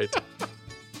 right.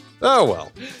 Oh,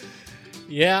 well.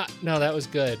 Yeah, no, that was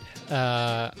good.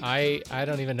 I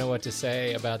don't even know what to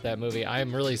say about that movie.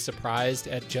 I'm really surprised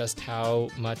at just how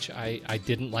much I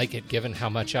didn't like it, given how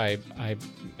much I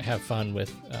have fun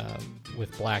with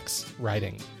Black's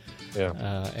writing.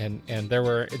 Yeah. And there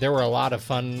were a lot of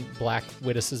fun Black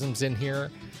witticisms in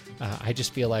here. I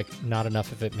just feel like not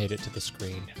enough of it made it to the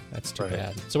screen. That's too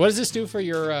bad. So what does this do for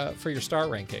your star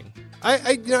ranking?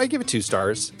 I give it 2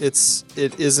 stars.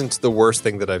 It isn't the worst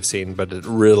thing that I've seen, but it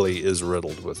really is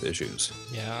riddled with issues.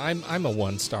 Yeah, I'm a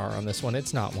 1 star on this one.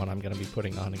 It's not one I'm going to be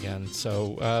putting on again.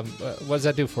 So what does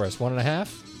that do for us?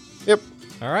 1.5? Yep.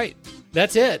 All right.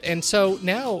 That's it. And so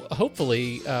now,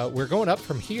 hopefully, we're going up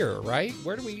from here, right?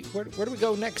 Where do we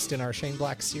go next in our Shane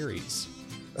Black series?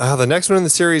 The next one in the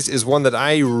series is one that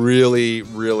I really,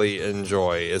 really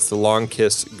enjoy. It's The Long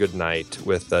Kiss Goodnight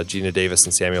with Gina Davis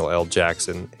and Samuel L.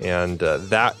 Jackson. And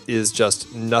that is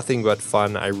just nothing but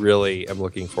fun. I really am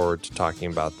looking forward to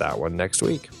talking about that one next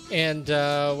week. And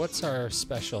what's our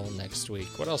special next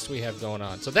week? What else do we have going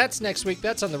on? So that's next week.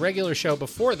 That's on the regular show.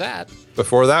 Before that,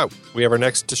 we have our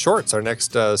next shorts, our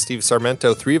next Steve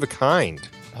Sarmento 3 of a Kind.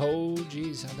 Oh,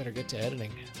 geez, I better get to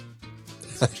editing.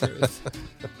 That's the truth.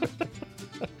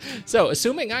 So,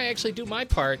 assuming I actually do my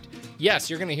part, yes,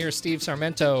 you're going to hear Steve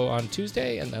Sarmento on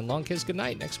Tuesday and then Long Kiss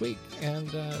Goodnight next week. And,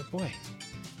 boy,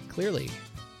 clearly,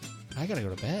 I got to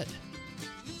go to bed.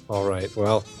 All right,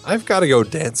 well, I've got to go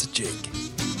dance a jig.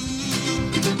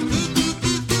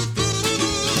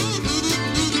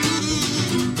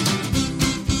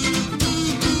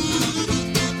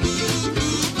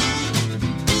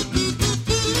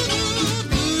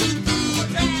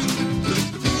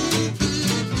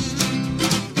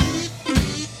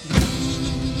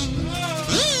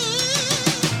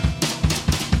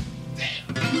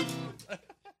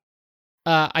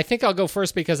 I think I'll go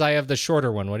first because I have the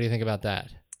shorter one. What do you think about that?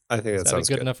 I think that sounds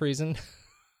a good enough reason.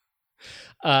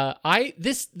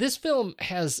 This film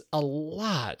has a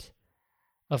lot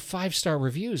of 5-star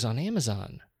reviews on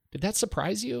Amazon. Did that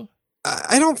surprise you?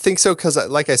 I don't think so because,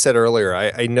 like I said earlier,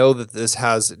 I know that this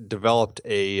has developed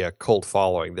a cult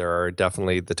following. There are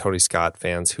definitely the Tony Scott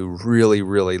fans who really,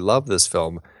 really love this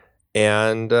film.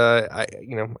 And I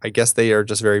guess they are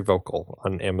just very vocal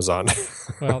on Amazon.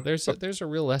 Well, there's a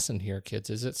real lesson here, kids,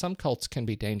 is that some cults can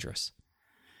be dangerous.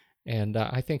 And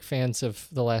I think fans of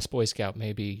The Last Boy Scout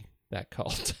may be that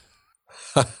cult.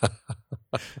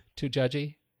 Too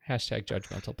judgy? Hashtag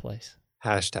judgmental place.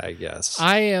 Hashtag yes.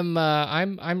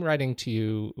 I'm writing to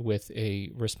you with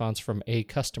a response from a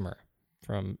customer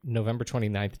from November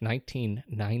 29th,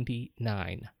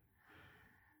 1999.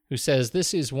 Who says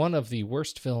this is one of the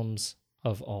worst films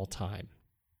of all time.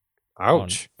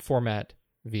 Ouch. On format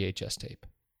VHS tape.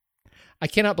 I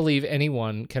cannot believe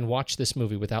anyone can watch this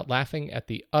movie without laughing at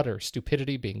the utter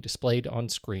stupidity being displayed on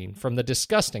screen, from the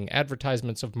disgusting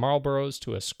advertisements of Marlboros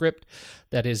to a script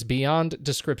that is beyond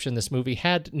description. This movie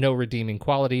had no redeeming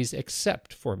qualities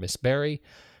except for Miss Barry,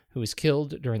 who is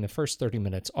killed during the first 30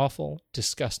 minutes. Awful,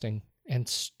 disgusting, and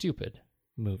stupid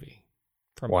movie.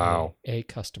 From a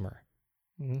customer.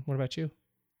 What about you?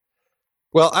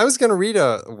 Well, I was going to read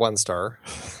a 1 star,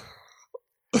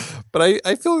 but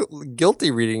I feel guilty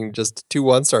reading just 2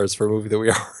 1 stars for a movie that we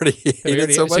already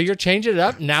hated so much. So you're changing it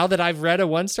up now that I've read a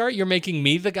 1 star? You're making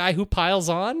me the guy who piles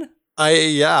on?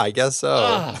 I guess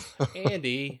so.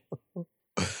 Andy.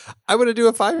 I'm going to do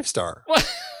a 5 star.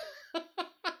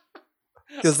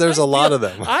 Because there's a lot of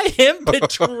them. I am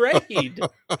betrayed.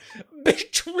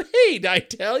 Betrayed, I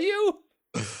tell you.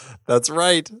 That's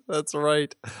right.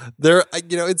 There,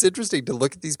 it's interesting to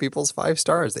look at these people's 5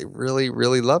 stars. They really,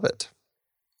 really love it.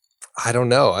 I don't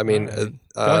know. I mean, right.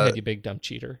 Go ahead, you big dumb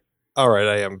cheater. All right,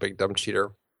 I am a big dumb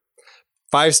cheater.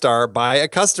 5 star by a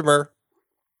customer.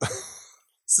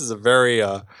 This is a very.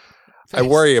 I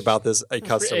worry about this. A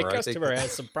customer. A customer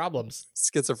has some problems.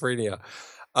 Schizophrenia.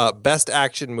 Best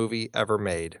action movie ever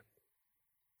made.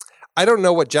 I don't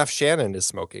know what Jeff Shannon is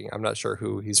smoking. I'm not sure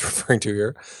who he's referring to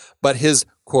here. But his,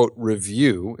 quote,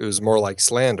 review, it was more like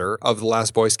slander, of The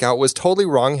Last Boy Scout was totally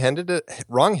wrong-headed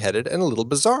and a little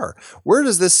bizarre. Where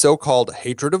does this so-called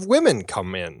hatred of women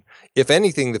come in? If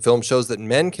anything, the film shows that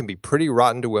men can be pretty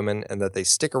rotten to women and that they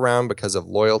stick around because of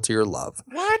loyalty or love.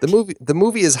 What? The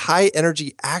movie is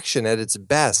high-energy action at its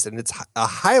best, and it's a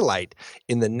highlight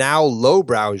in the now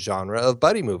lowbrow genre of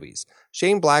buddy movies.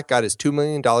 Shane Black got his $2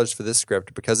 million for this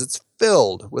script because it's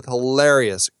filled with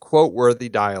hilarious, quote-worthy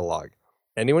dialogue.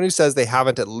 Anyone who says they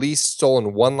haven't at least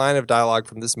stolen one line of dialogue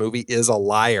from this movie is a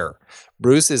liar.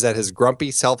 Bruce is at his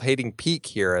grumpy, self-hating peak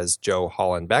here as Joe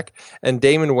Hollenbeck, and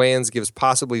Damon Wayans gives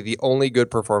possibly the only good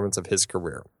performance of his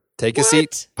career. Take a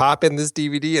seat, pop in this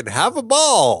DVD, and have a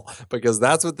ball, because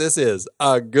that's what this is,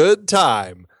 a good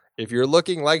time. If you're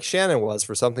looking like Shannon was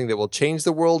for something that will change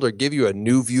the world or give you a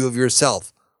new view of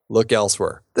yourself, look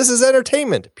elsewhere. This is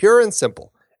entertainment, pure and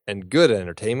simple, and good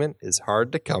entertainment is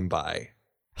hard to come by.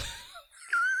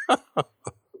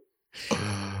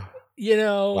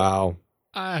 Wow.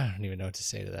 I don't even know what to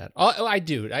say to that. Oh, I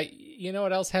do. You know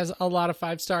what else has a lot of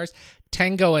 5 stars?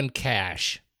 Tango and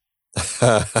Cash.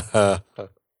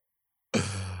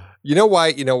 You know why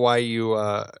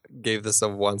you gave this a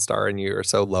 1 star and you are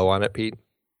so low on it, Pete?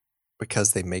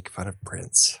 Because they make fun of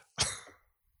Prince. I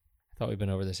thought we've been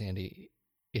over this, Andy.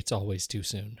 It's always too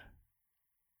soon.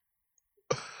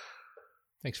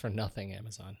 Thanks for nothing,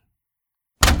 Amazon.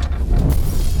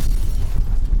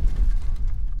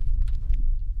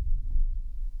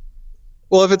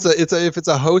 Well, if it's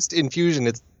a host infusion,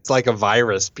 it's like a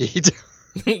virus, Pete.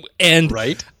 And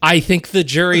right? I think the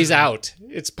jury's out.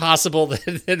 It's possible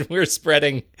that we're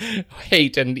spreading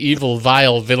hate and evil,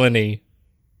 vile villainy.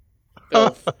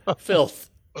 Filth.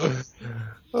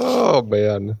 Oh,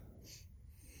 man.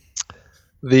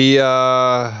 The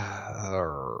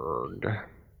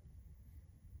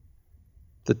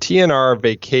TNR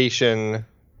vacation.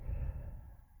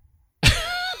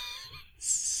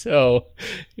 So,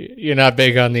 you're not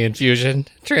big on the transfusion?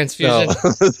 No.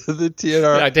 The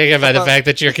TNR. I take it by the fact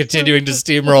that you're continuing to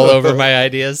steamroll over my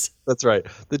ideas. That's right.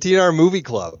 The TNR Movie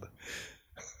Club.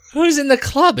 Who's in the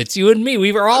club? It's you and me.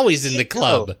 We were always in the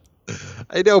club.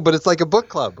 I know, but it's like a book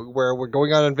club where we're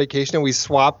going on vacation and we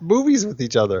swap movies with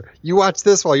each other. You watch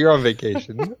this while you're on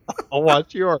vacation. I'll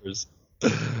watch yours.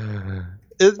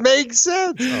 It makes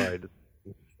sense. All right.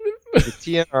 The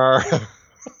TNR.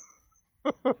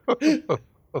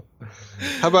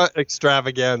 How about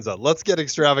extravaganza? Let's get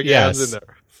extravaganza in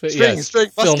there.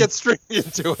 String. Let's get string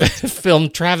into it. Film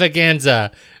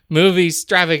travaganza. Movie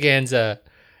stravaganza.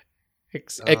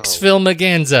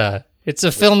 Exfilmaganza. It's a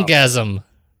filmgasm.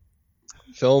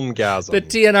 Filmgasm. The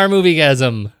TNR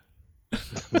moviegasm.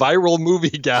 Viral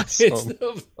moviegasm. It's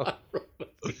the viral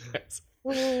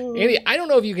moviegasm. Andy, I don't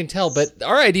know if you can tell, but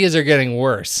our ideas are getting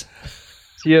worse.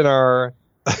 TNR.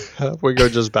 We go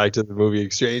just back to the movie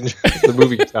exchange, the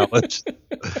movie challenge.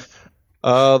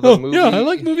 Yeah, I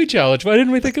like movie challenge. Why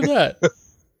didn't we think of that?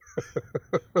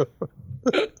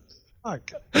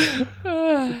 Fuck.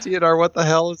 The TNR, what the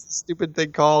hell is the stupid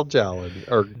thing called challenge?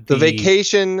 Or the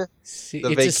vacation? It's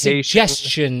a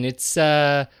suggestion. It's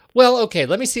well, okay.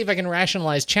 Let me see if I can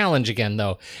rationalize challenge again,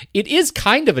 though. It is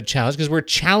kind of a challenge because we're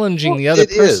challenging the other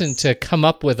person to come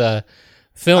up with a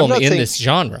film in this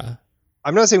genre.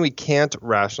 I'm not saying we can't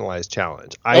rationalize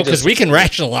challenge. Because we can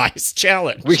rationalize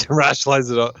challenge. We can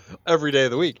rationalize it every day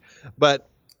of the week. But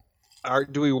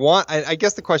do we want? I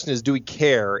guess the question is, do we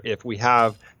care if we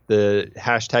have the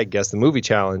hashtag Guess the Movie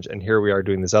Challenge and here we are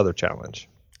doing this other challenge?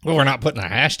 Well, we're not putting a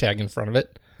hashtag in front of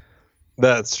it.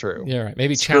 That's true. Yeah, right.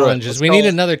 Maybe challenges. We need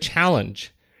another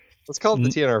challenge. Let's call it the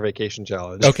TNR Vacation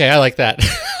Challenge. Okay, I like that.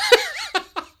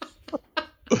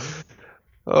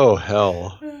 Oh,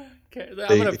 hell. Okay,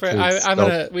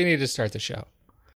 we need to start the show.